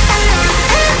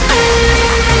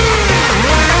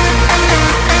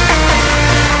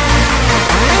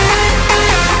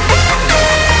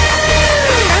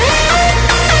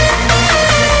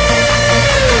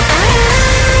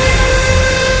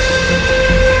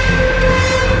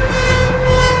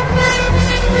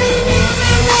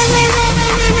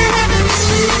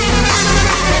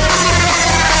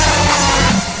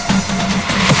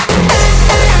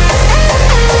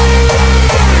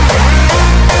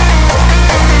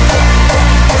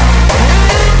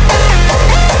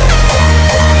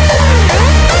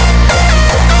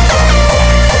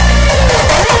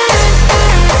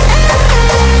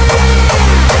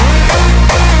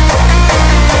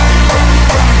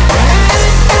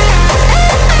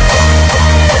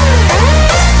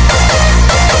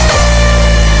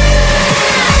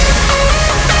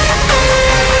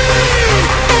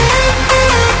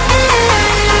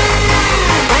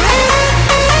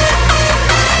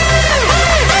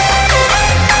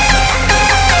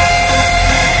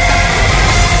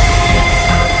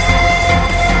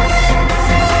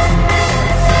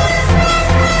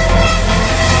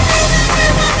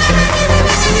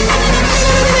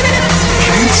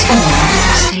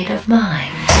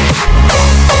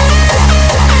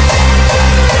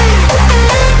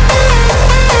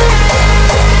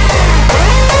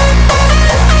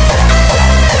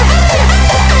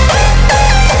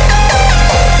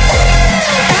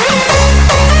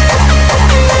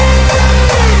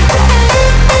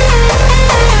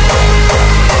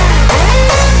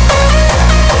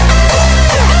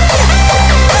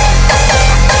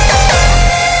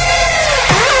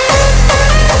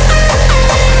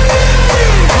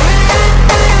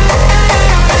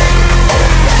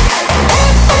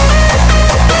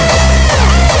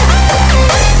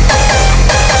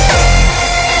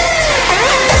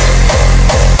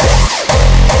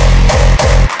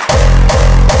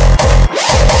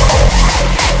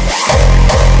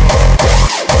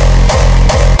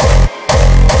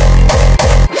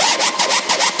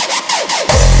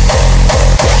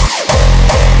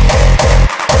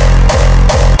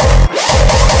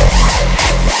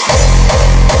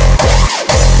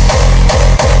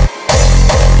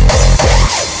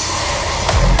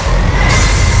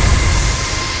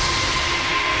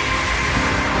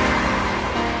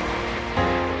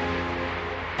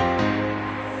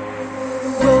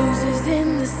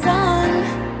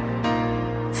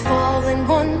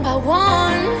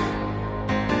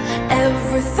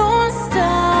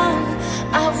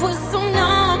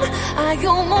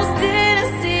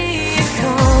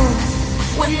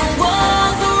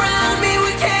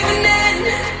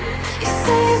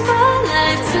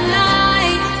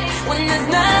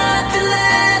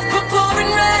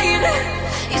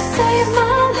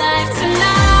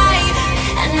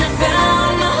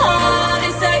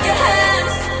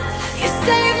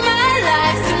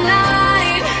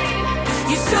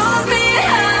 You showed me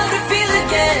how to feel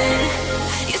again.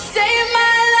 You saved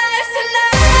my life.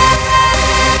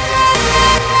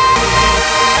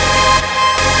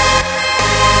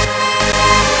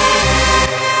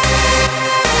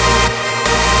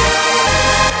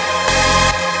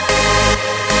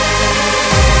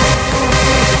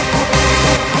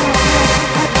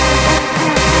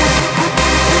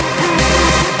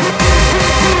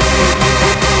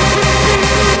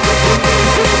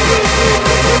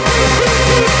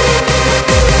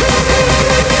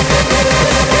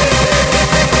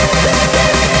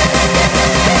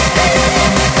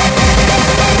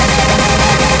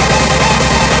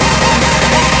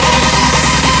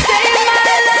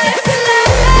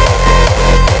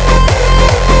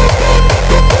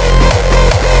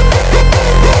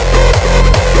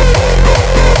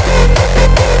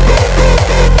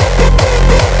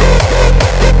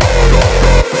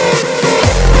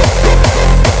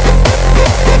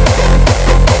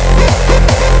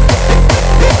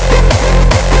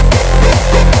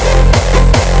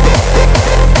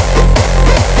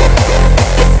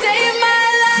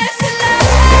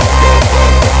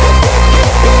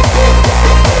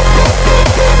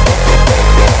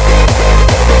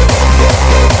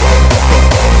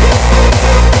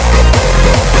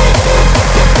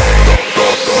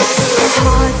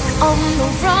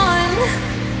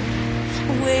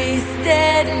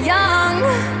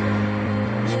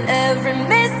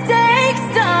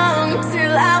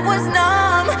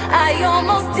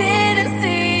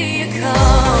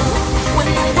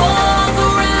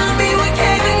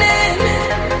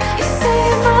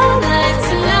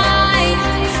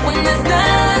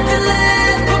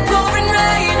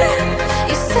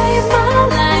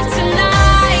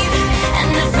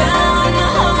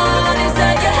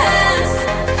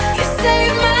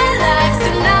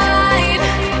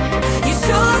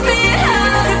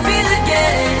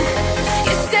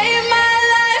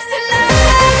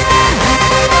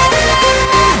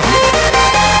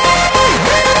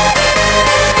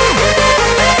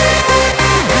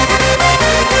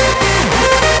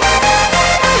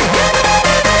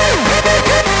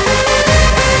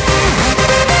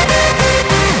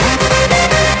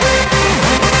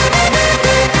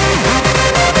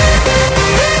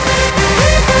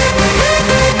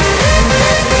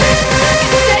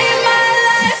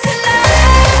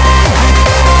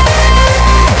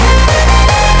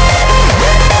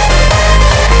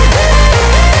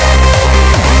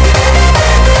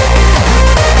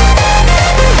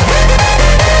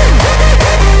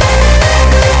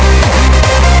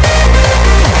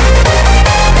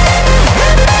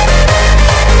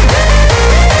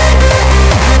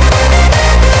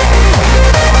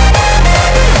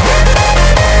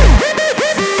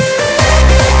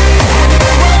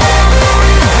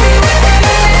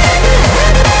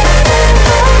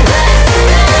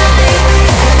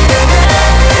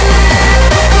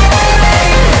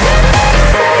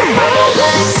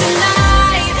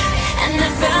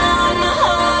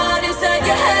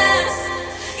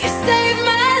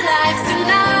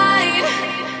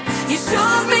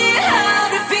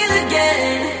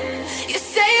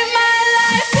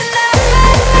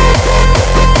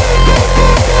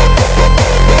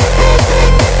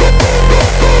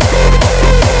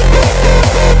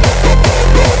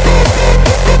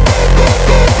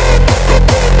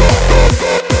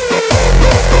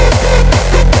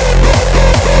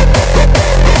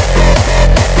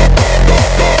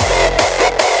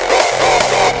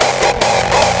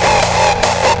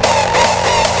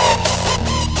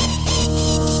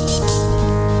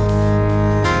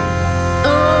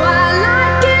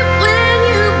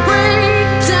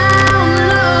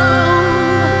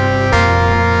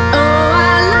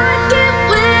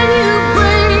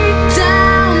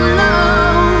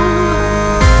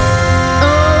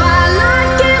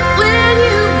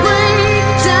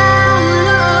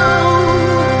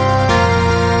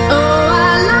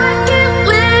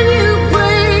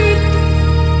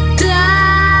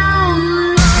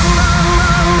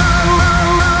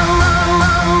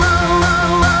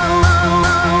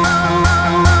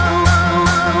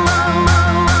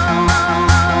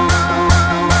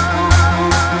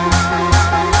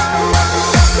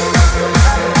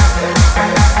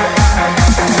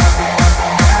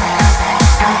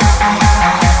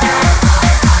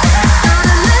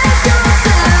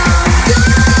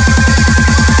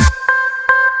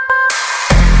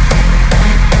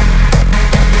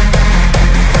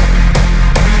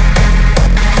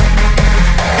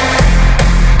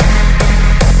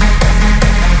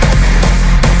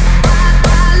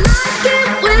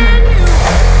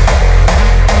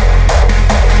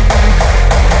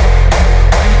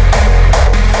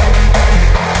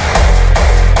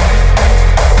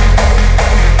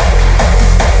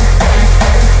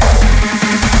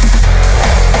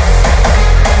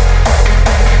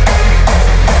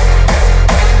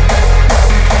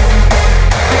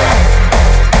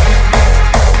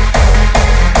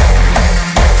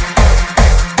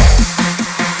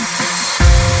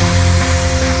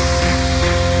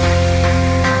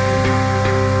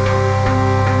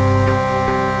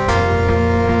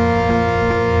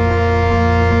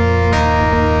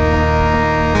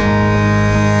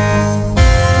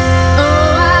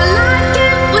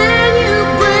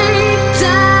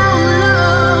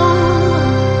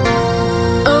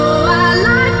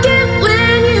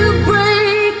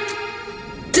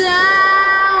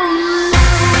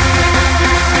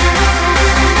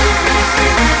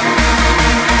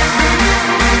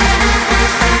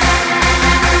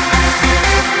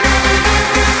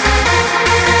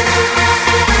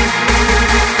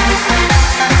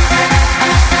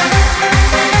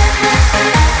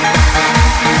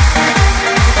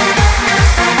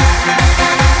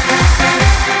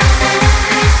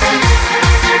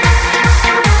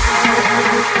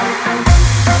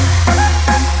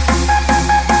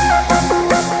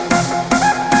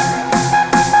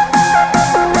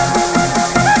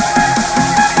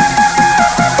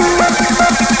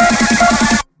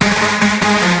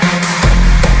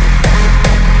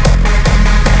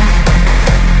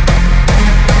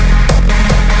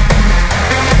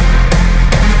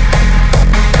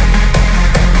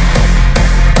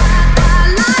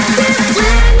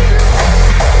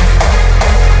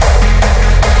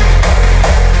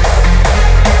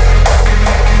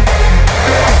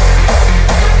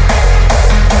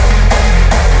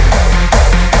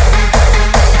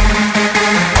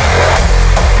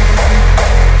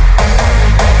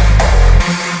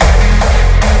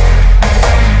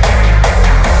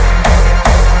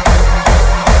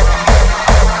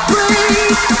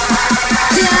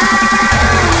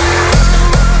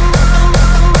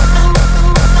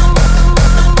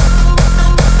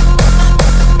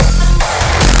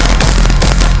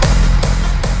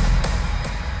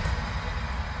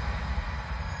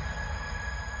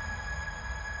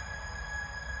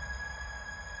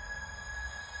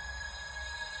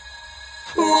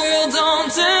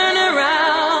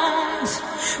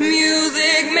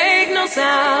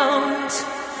 sound.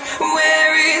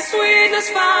 Where is sweetness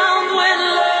found when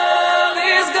love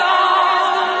is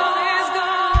gone?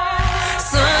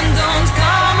 Sun, don't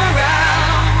come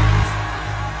around.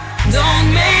 Don't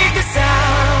make a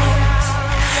sound.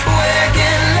 Where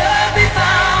can love be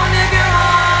found if your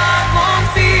heart won't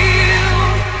feel?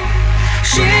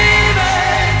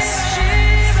 Shivers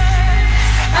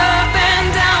up and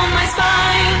down my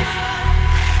spine.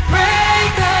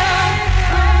 Break up,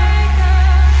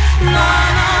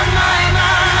 none on my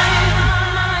mind.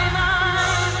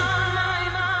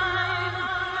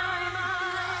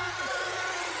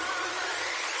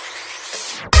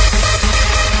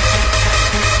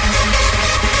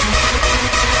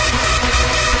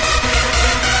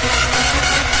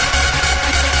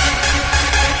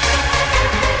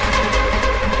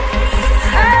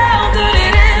 How could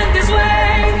it end this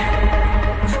way?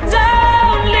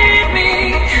 Don't leave me,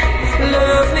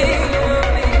 love me,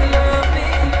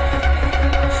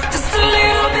 just a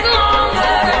little bit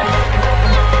longer.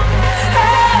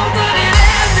 How could it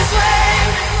end this way?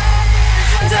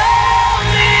 Don't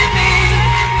leave me,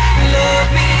 love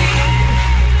me,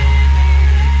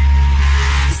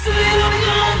 just a little bit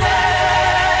longer.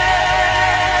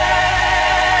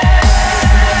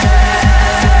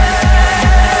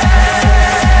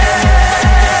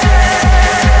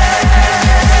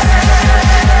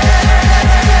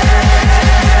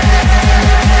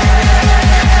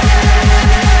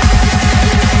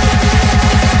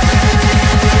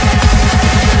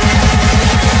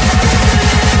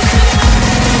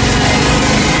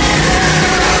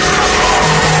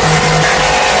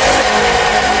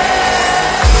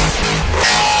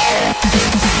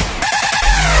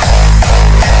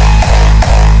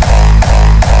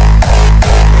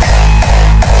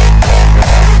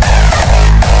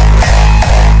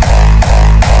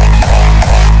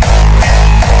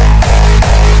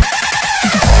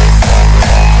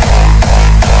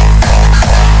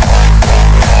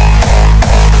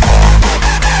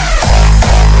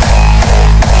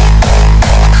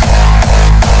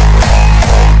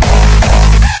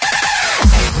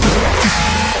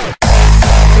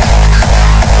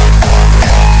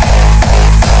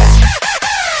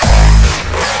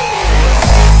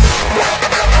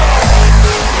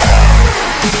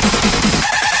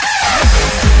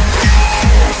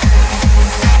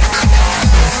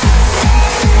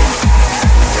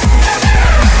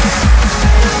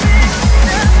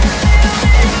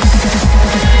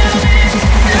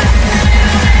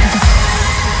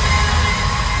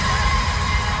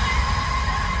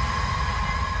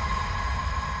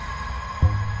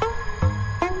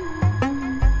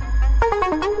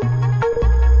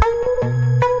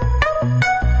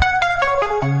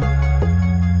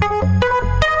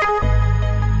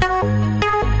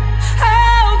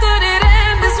 How could it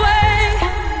end this way?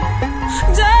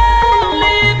 Don't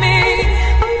leave me,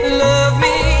 love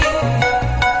me,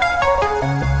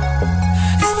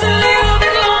 just a little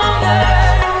bit longer.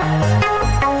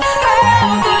 How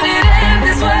could it end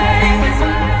this way?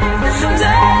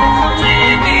 Don't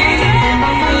leave me,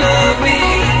 love me,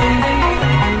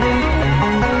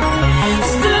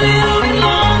 just a little bit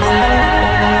longer.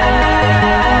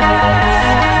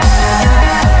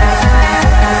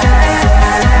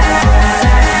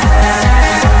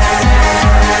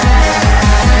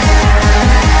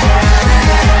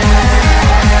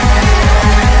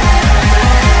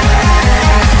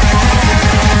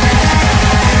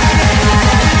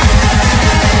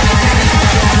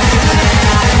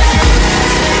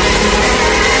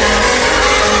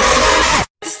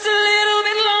 Just a little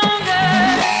bit longer.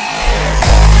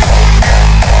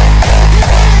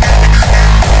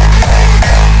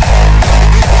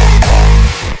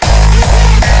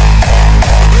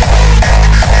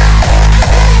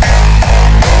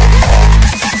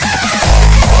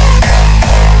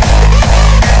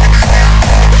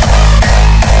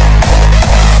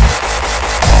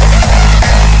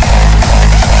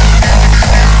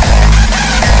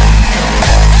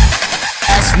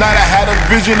 Last night I had a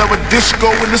vision of a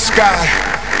disco in the sky.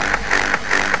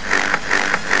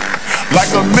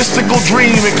 Like a mystical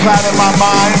dream it clouded my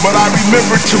mind, but I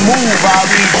remembered to move, I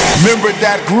remembered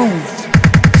that groove.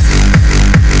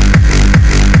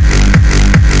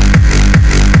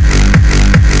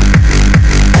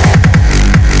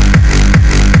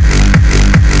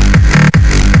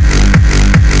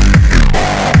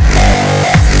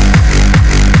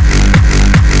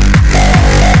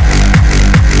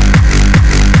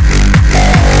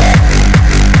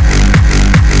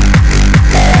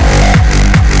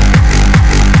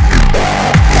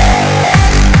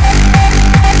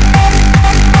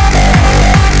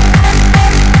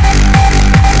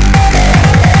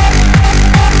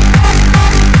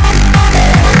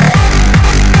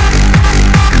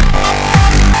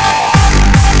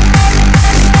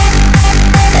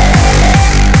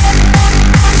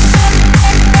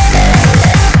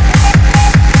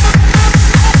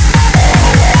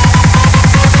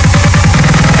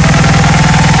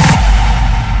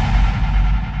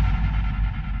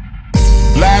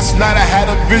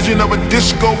 vision of a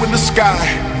disco in the sky.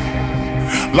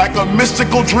 Like a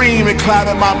mystical dream, it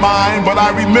clouded my mind, but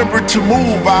I remembered to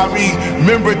move. I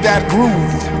remembered that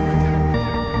groove.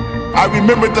 I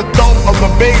remembered the thump of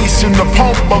the bass and the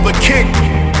pump of the kick.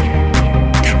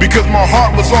 Because my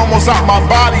heart was almost out my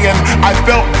body and I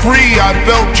felt free, I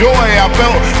felt joy, I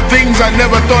felt things I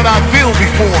never thought I'd feel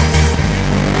before.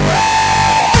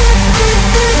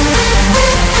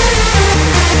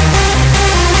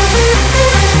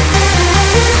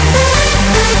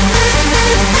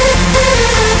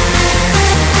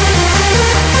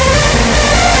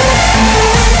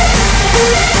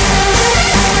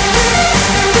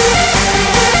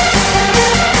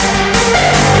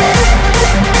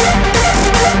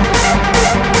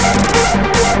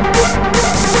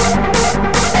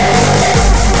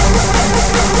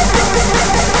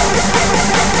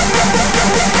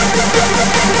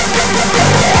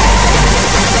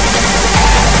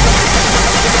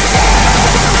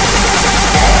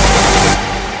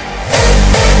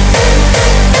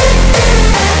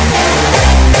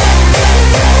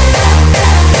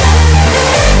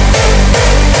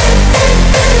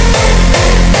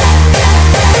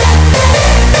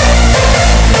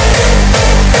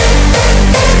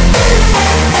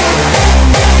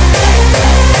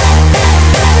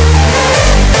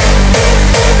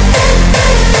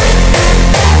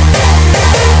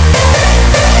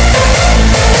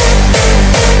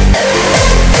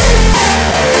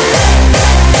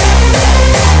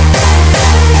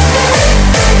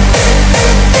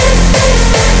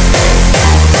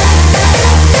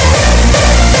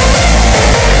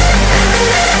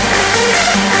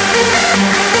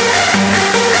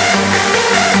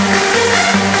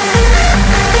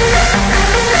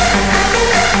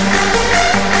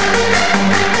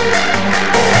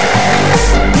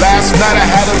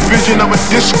 Of a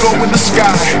disco in the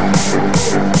sky.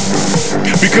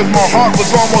 Because my heart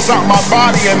was almost out my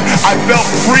body and I felt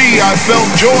free, I felt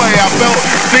joy, I felt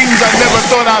things I never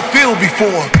thought I'd feel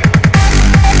before.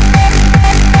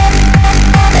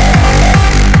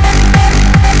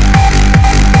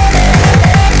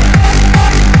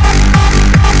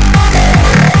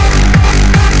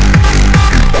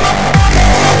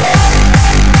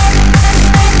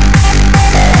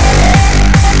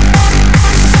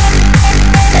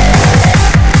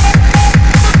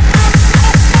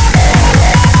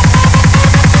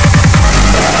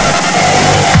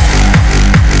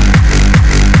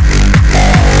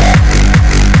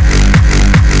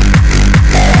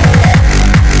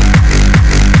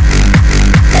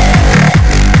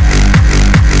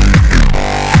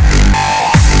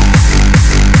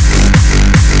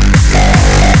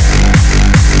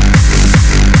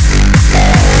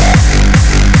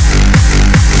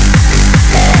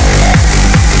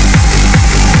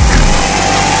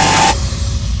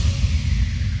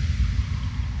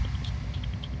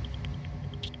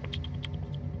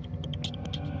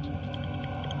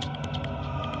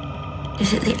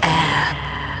 Is it the air,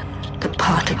 the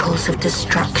particles of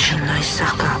destruction I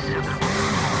suck up?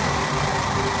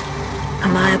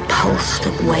 Am I a pulse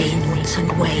that wanes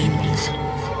and wanes,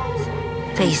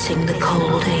 facing the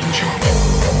cold angel?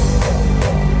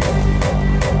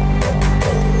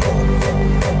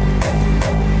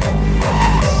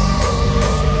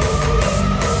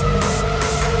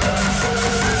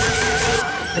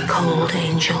 The cold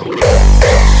angel.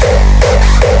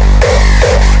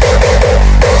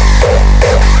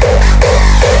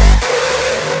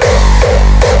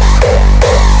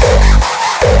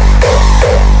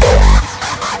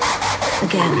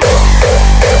 Again.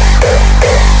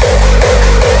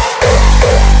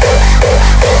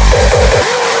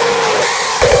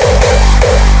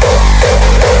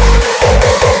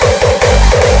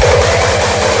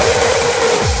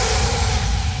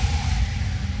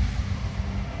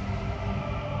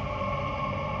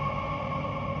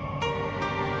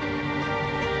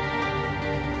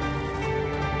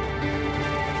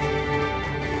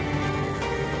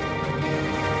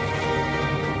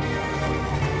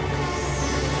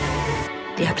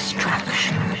 The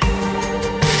abstraction.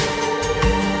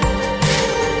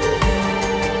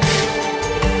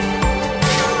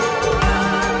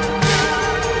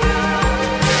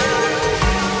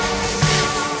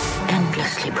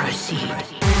 Endlessly proceed.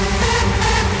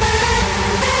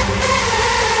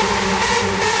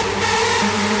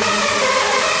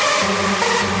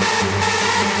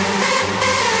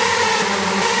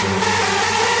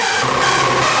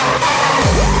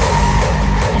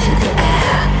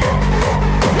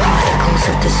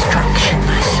 Destruction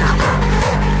I suck up.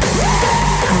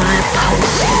 Am I a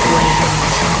pulse that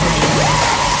wanes and wanes,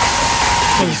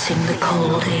 facing the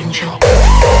cold angel?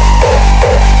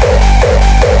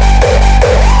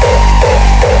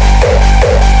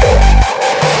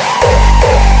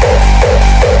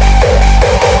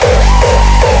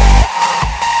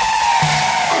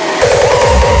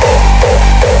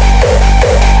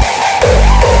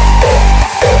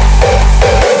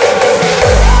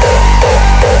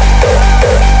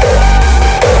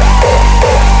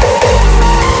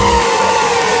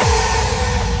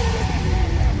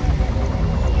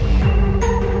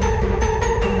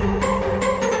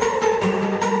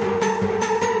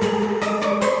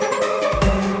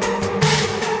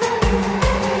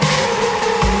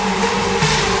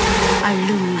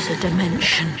 choose a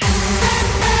dimension.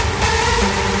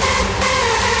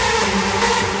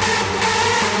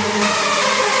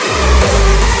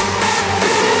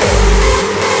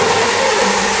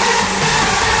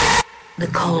 The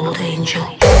Cold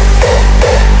Angel.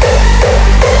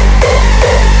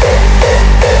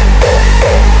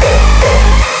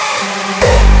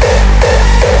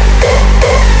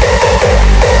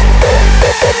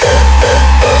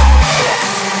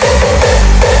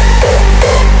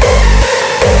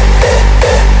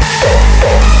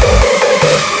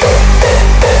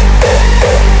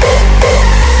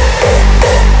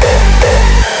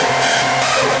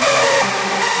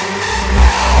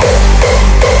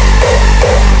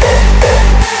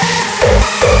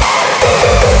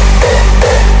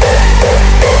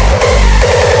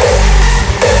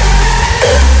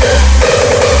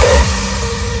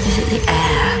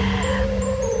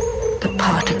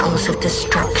 Of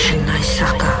destruction I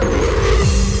succor.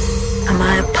 Am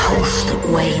I a pulse that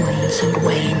wanes and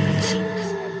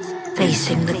wanes,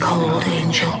 facing the Cold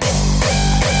Angel?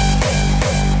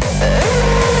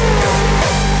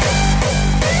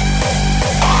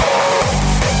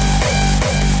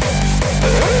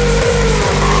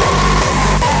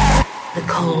 The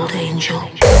Cold Angel.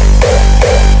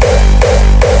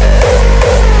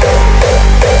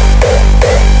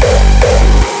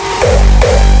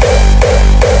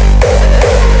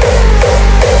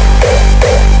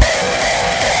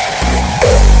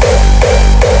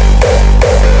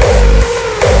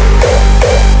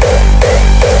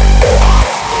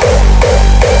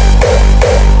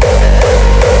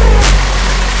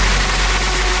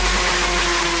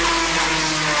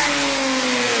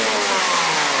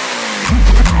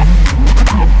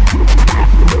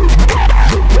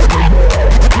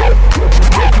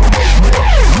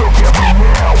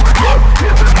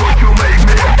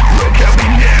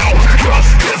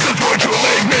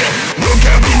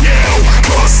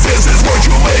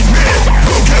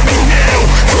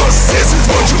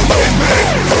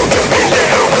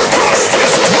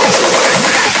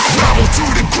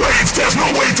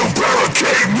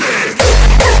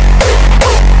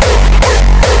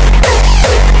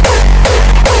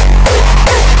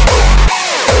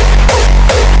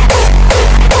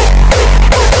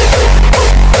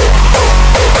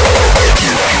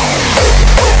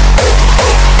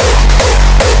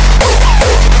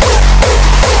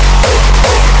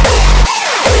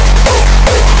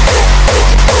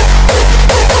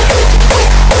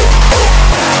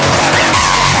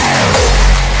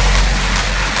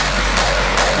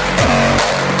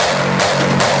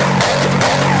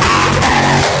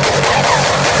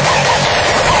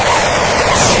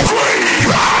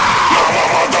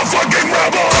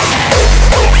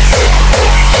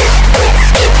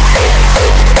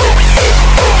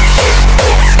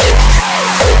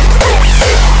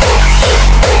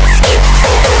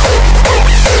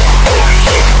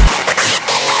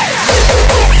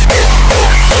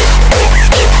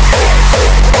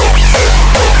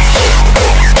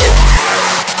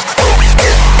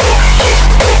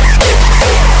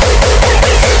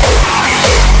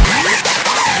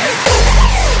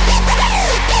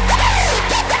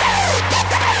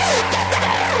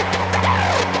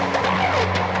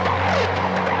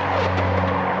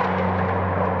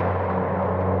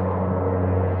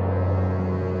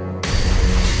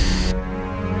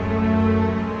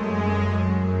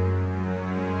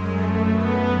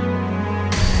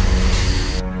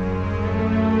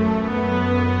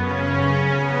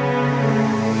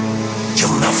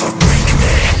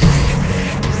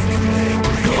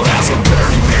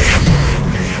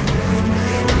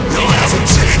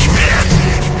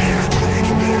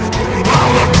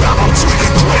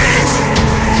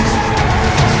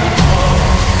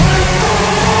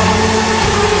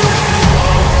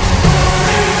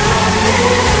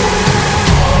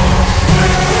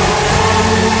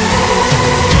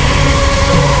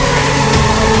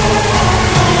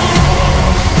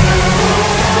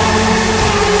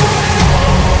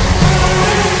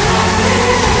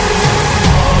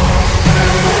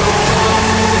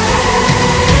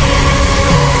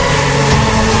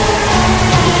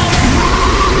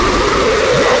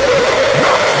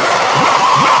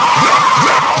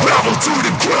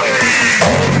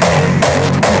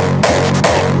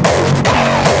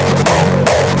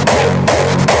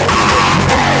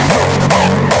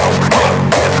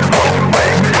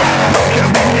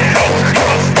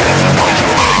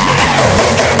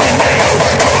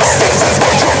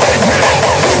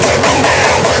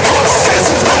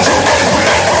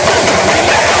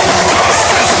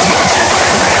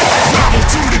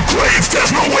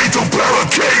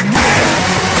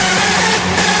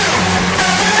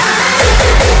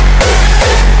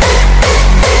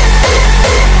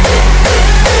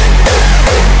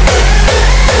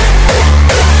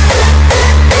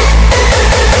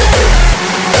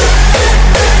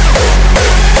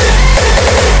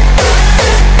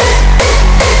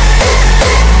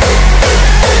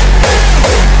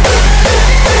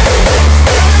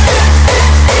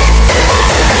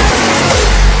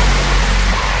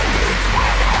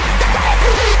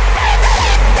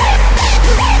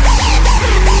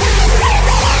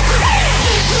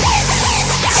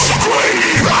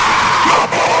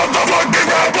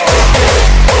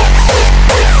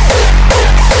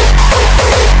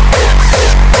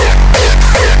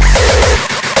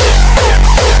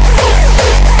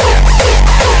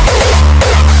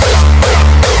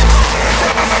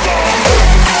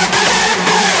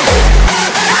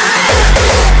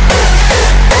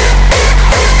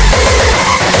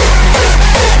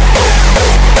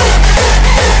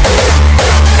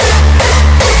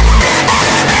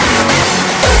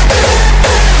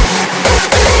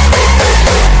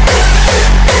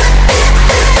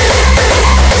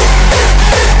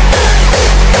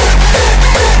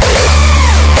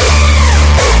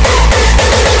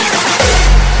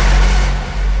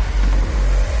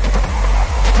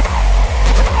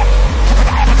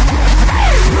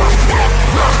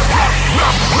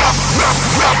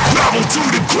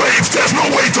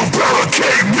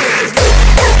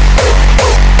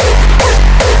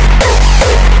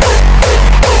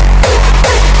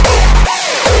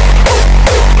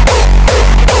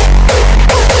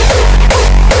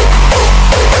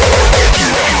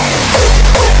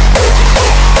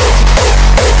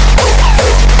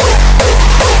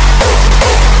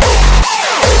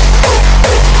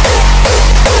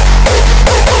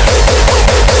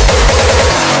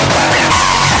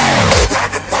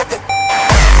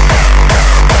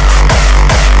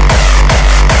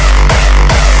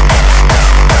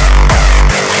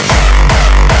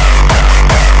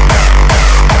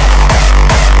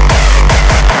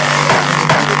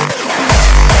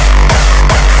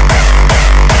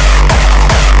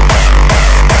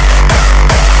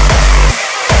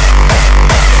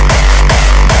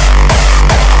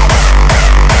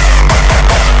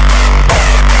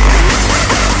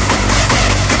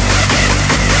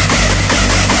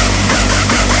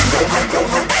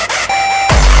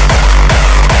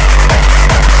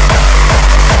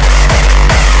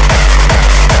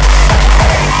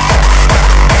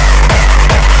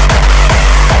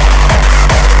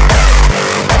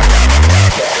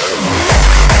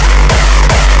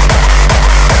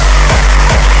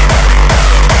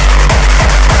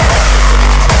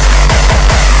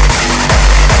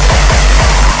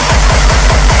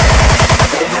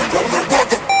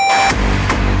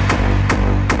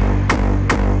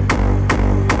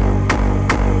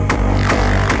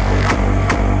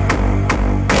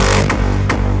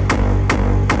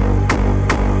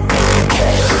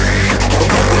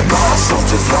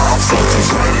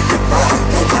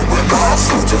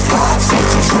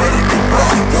 ready to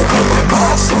rock. With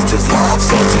my soldiers live,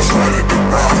 soldiers ready to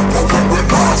rock. With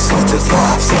my soldiers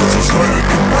live, soldiers ready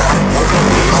to rock. With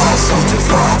my soldiers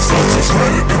live, soldiers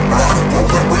ready to rock.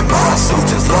 With my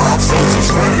soldiers live, soldiers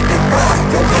ready to rock.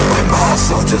 With my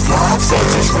soldiers live,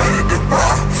 soldiers ready to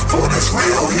rock. For this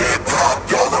real hip hop,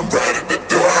 y'all, I'm ready to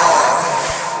die.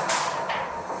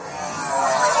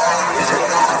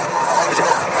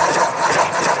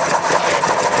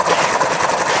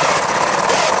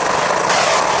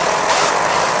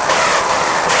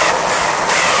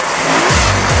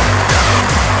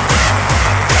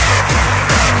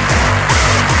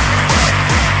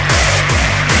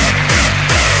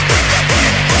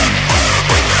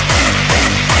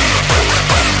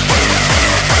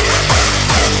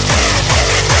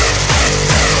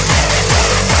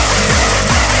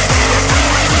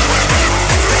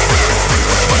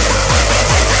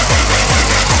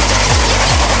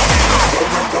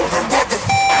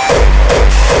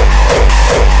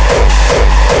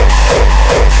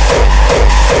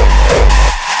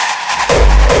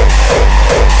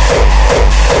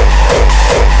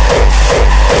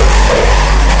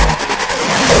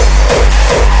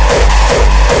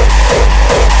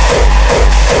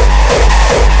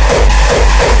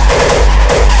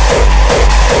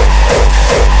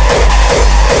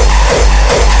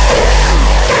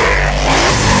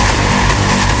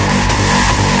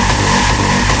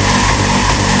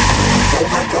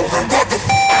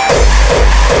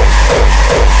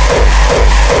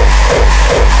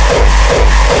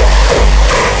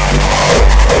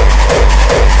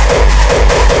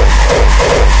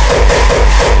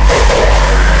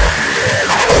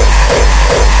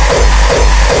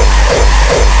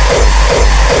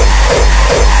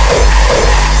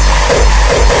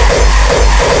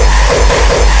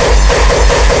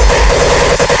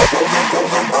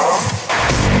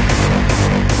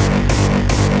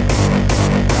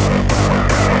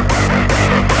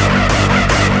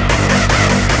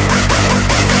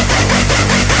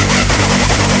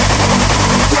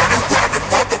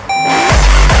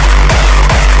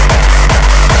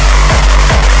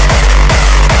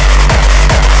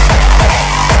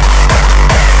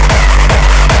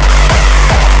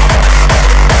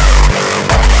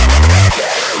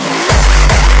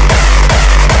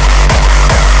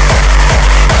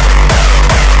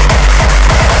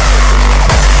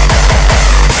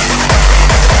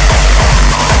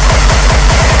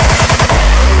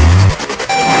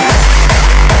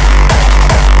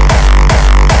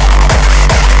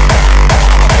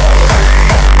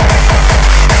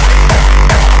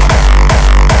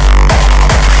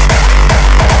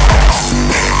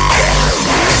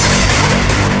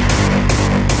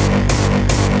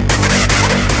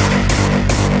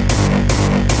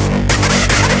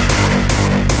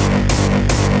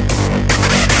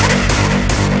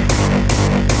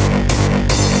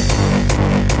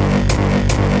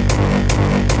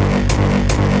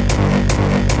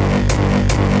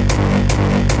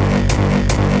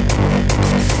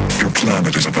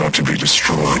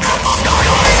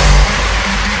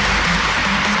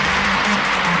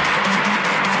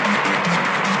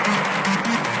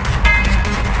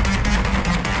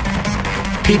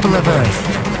 People of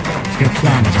Earth, your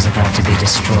planet is about to be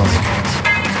destroyed.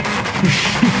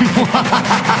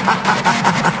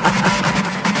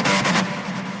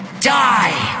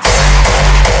 Die!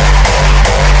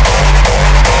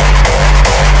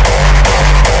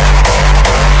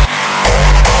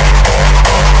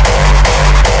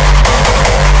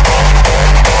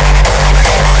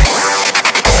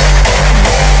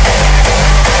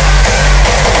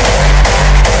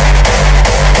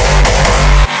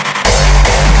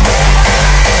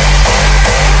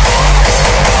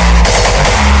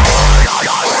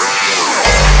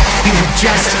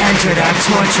 Just entered our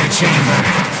torture chamber.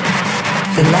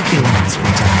 The lucky ones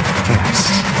will die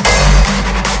first.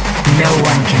 No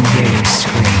one can hear you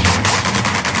scream.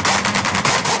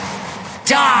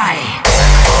 Die!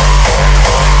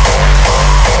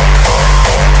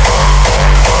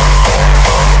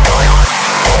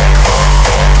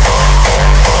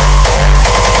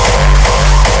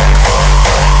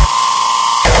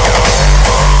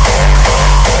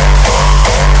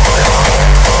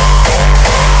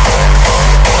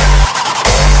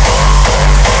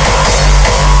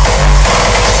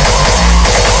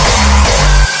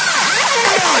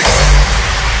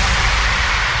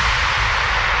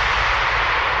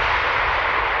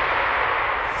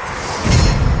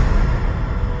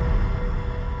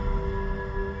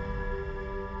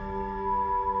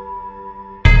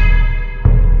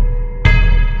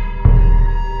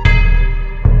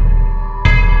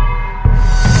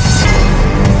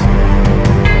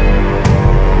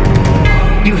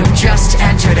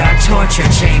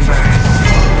 torture chamber.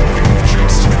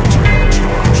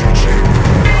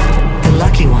 The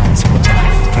lucky ones will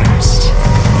die first.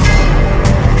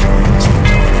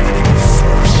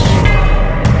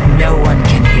 No one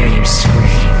can hear you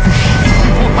scream.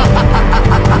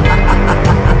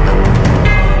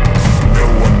 No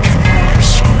one can hear you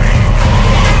scream.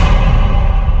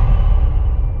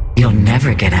 You'll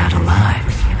never get out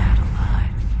alive.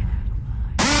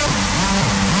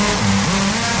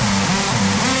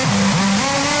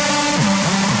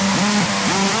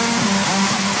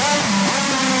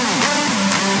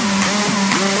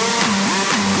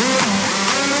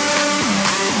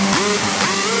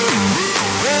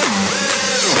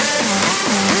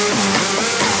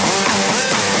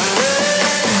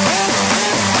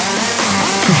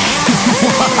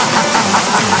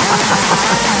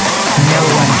 No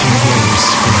one can hear you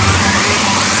scream.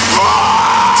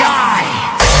 Die!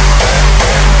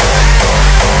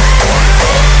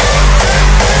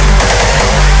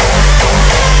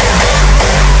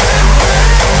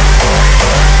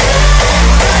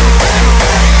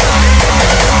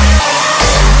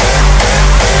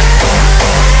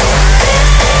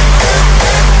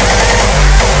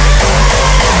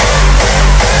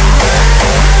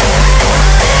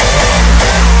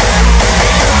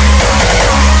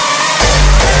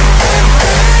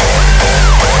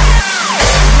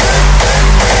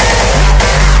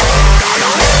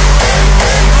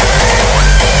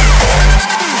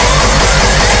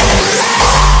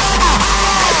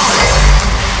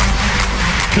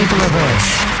 People of Earth,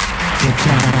 your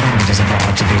planet is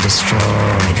about to be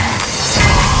destroyed.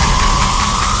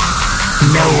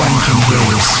 No one can hear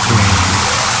you scream.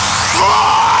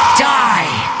 Die!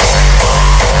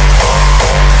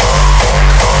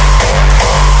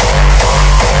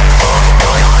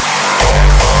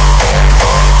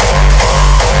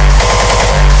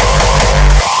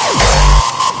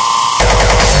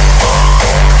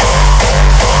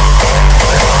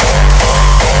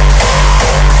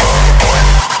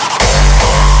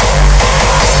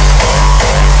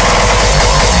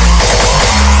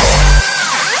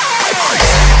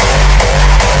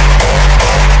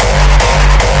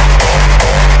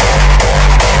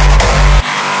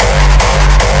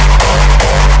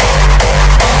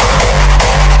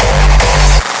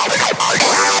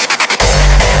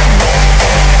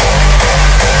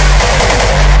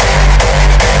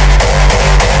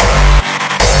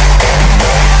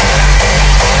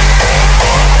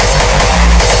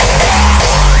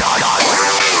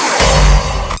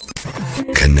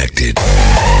 Connected.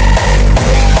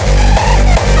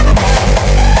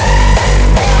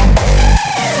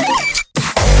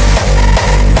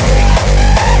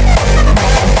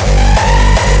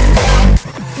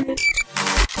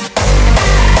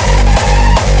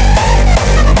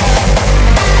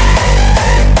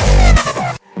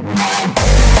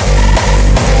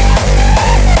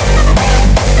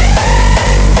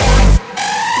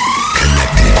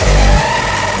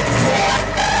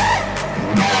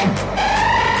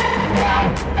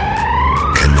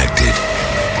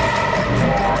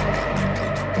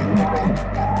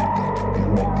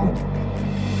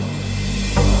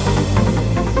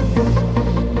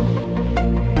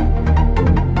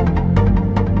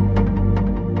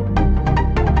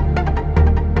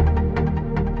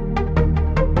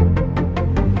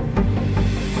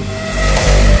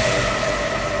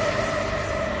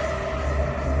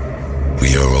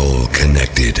 We are all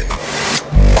connected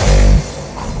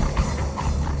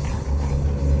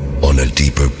on a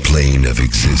deeper plane of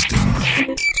existence.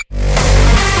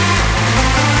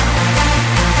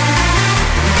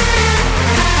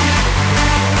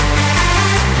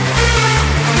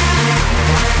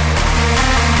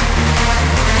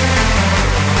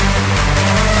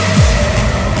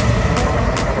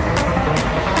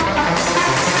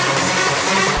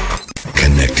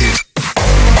 Connected.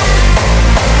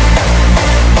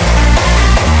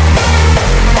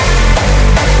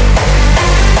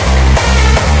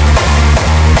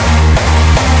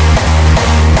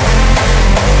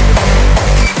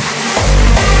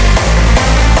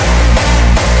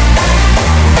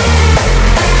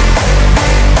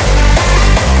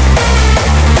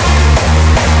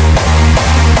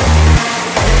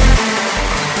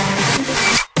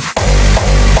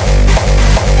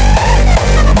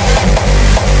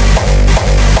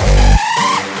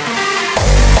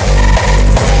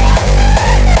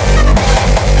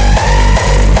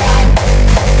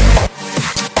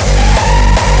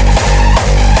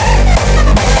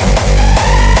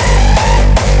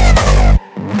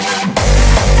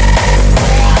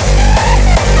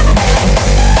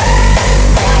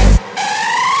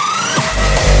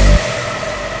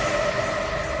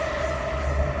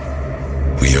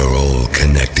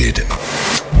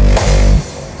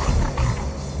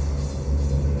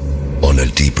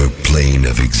 plane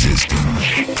of existence.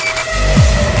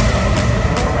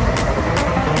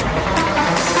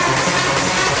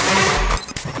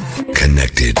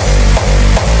 Connected.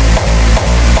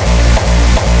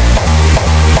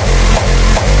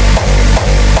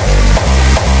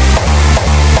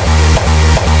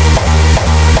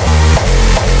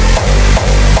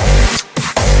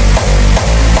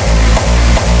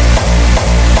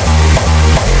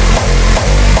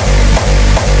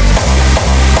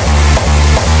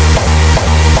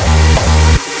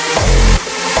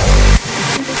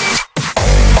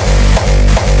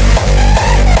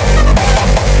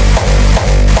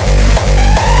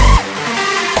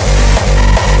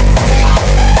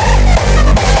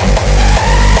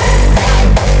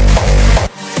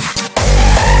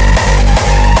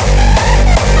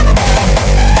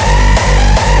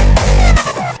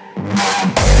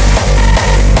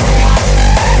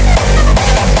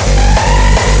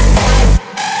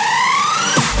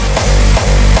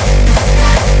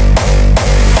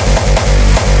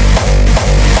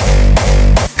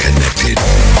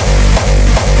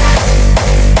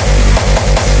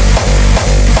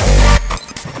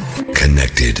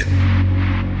 Connected.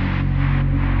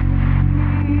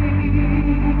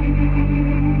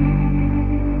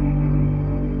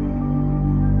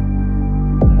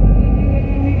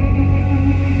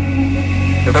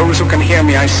 To those who can hear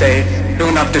me, I say,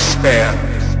 do not despair.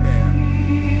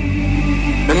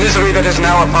 The misery that is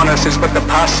now upon us is but the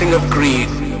passing of greed,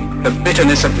 the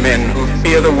bitterness of men who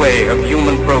fear the way of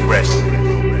human progress.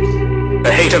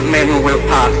 The hate of men will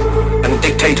pass, and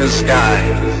dictators die,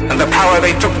 and the power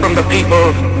they took from the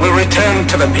people will return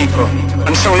to the people.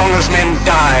 And so long as men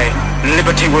die,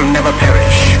 liberty will never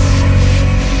perish.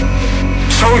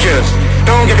 Soldiers,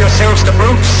 don't give yourselves to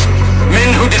brutes.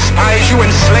 Men who despise you,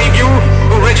 enslave you,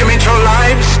 who regiment your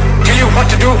lives, tell you what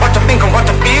to do, what to think, and what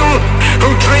to feel, who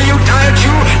drill you, diet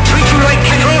you, treat you like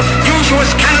cattle, use you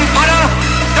as cannon fodder.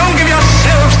 Don't give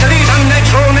yourselves to these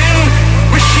unnatural men,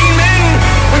 machine men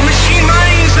with machine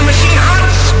minds and machine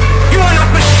hearts. You are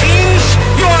not machines,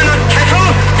 you are not cattle,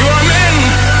 you are men.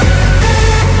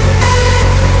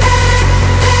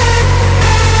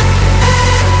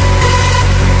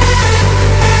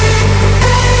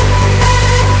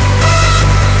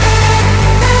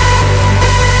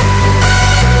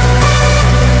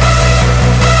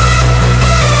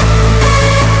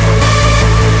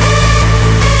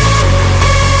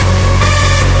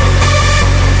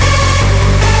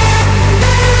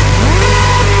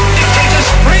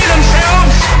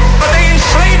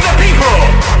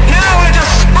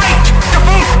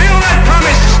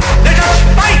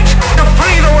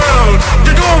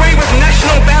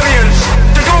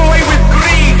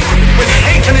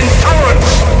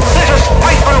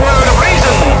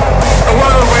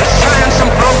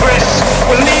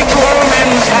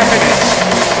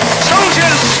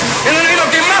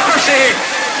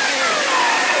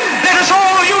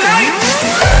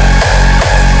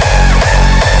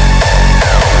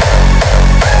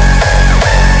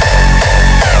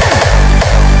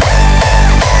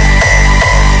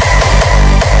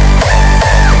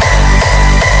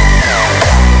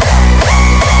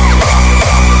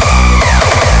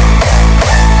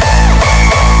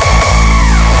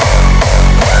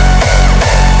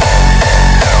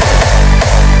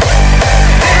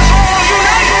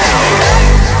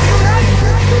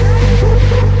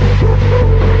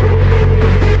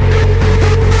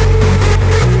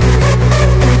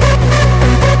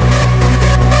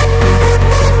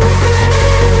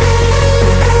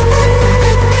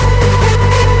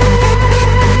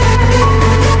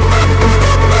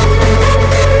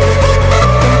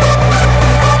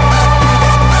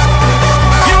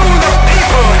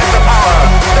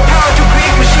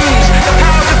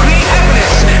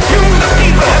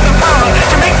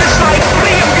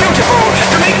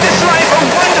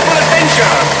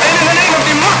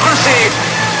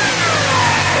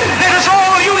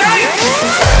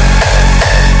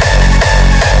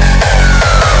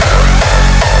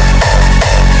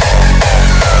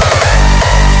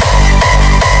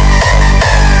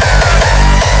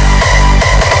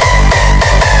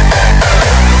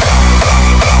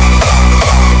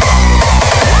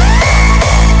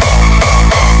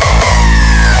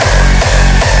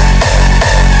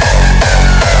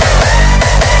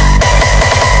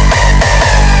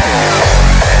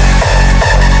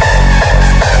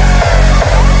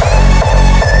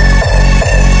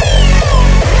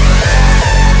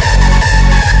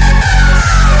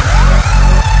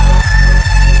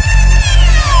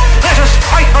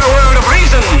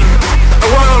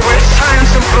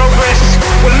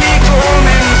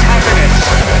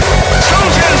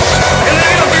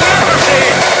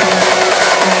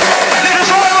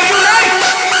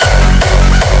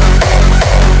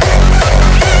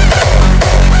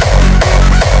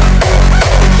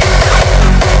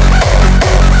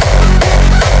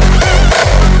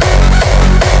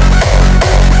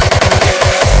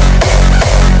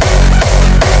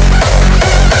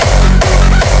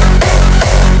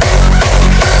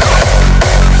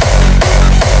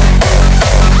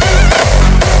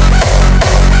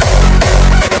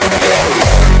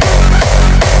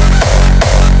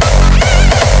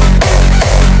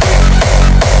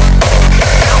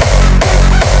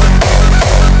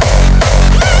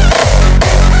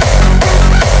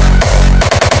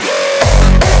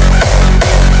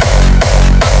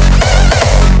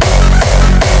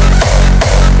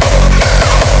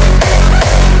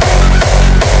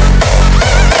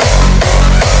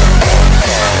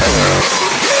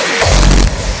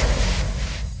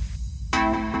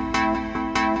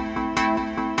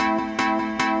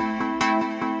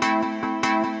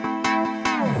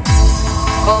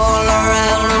 all around.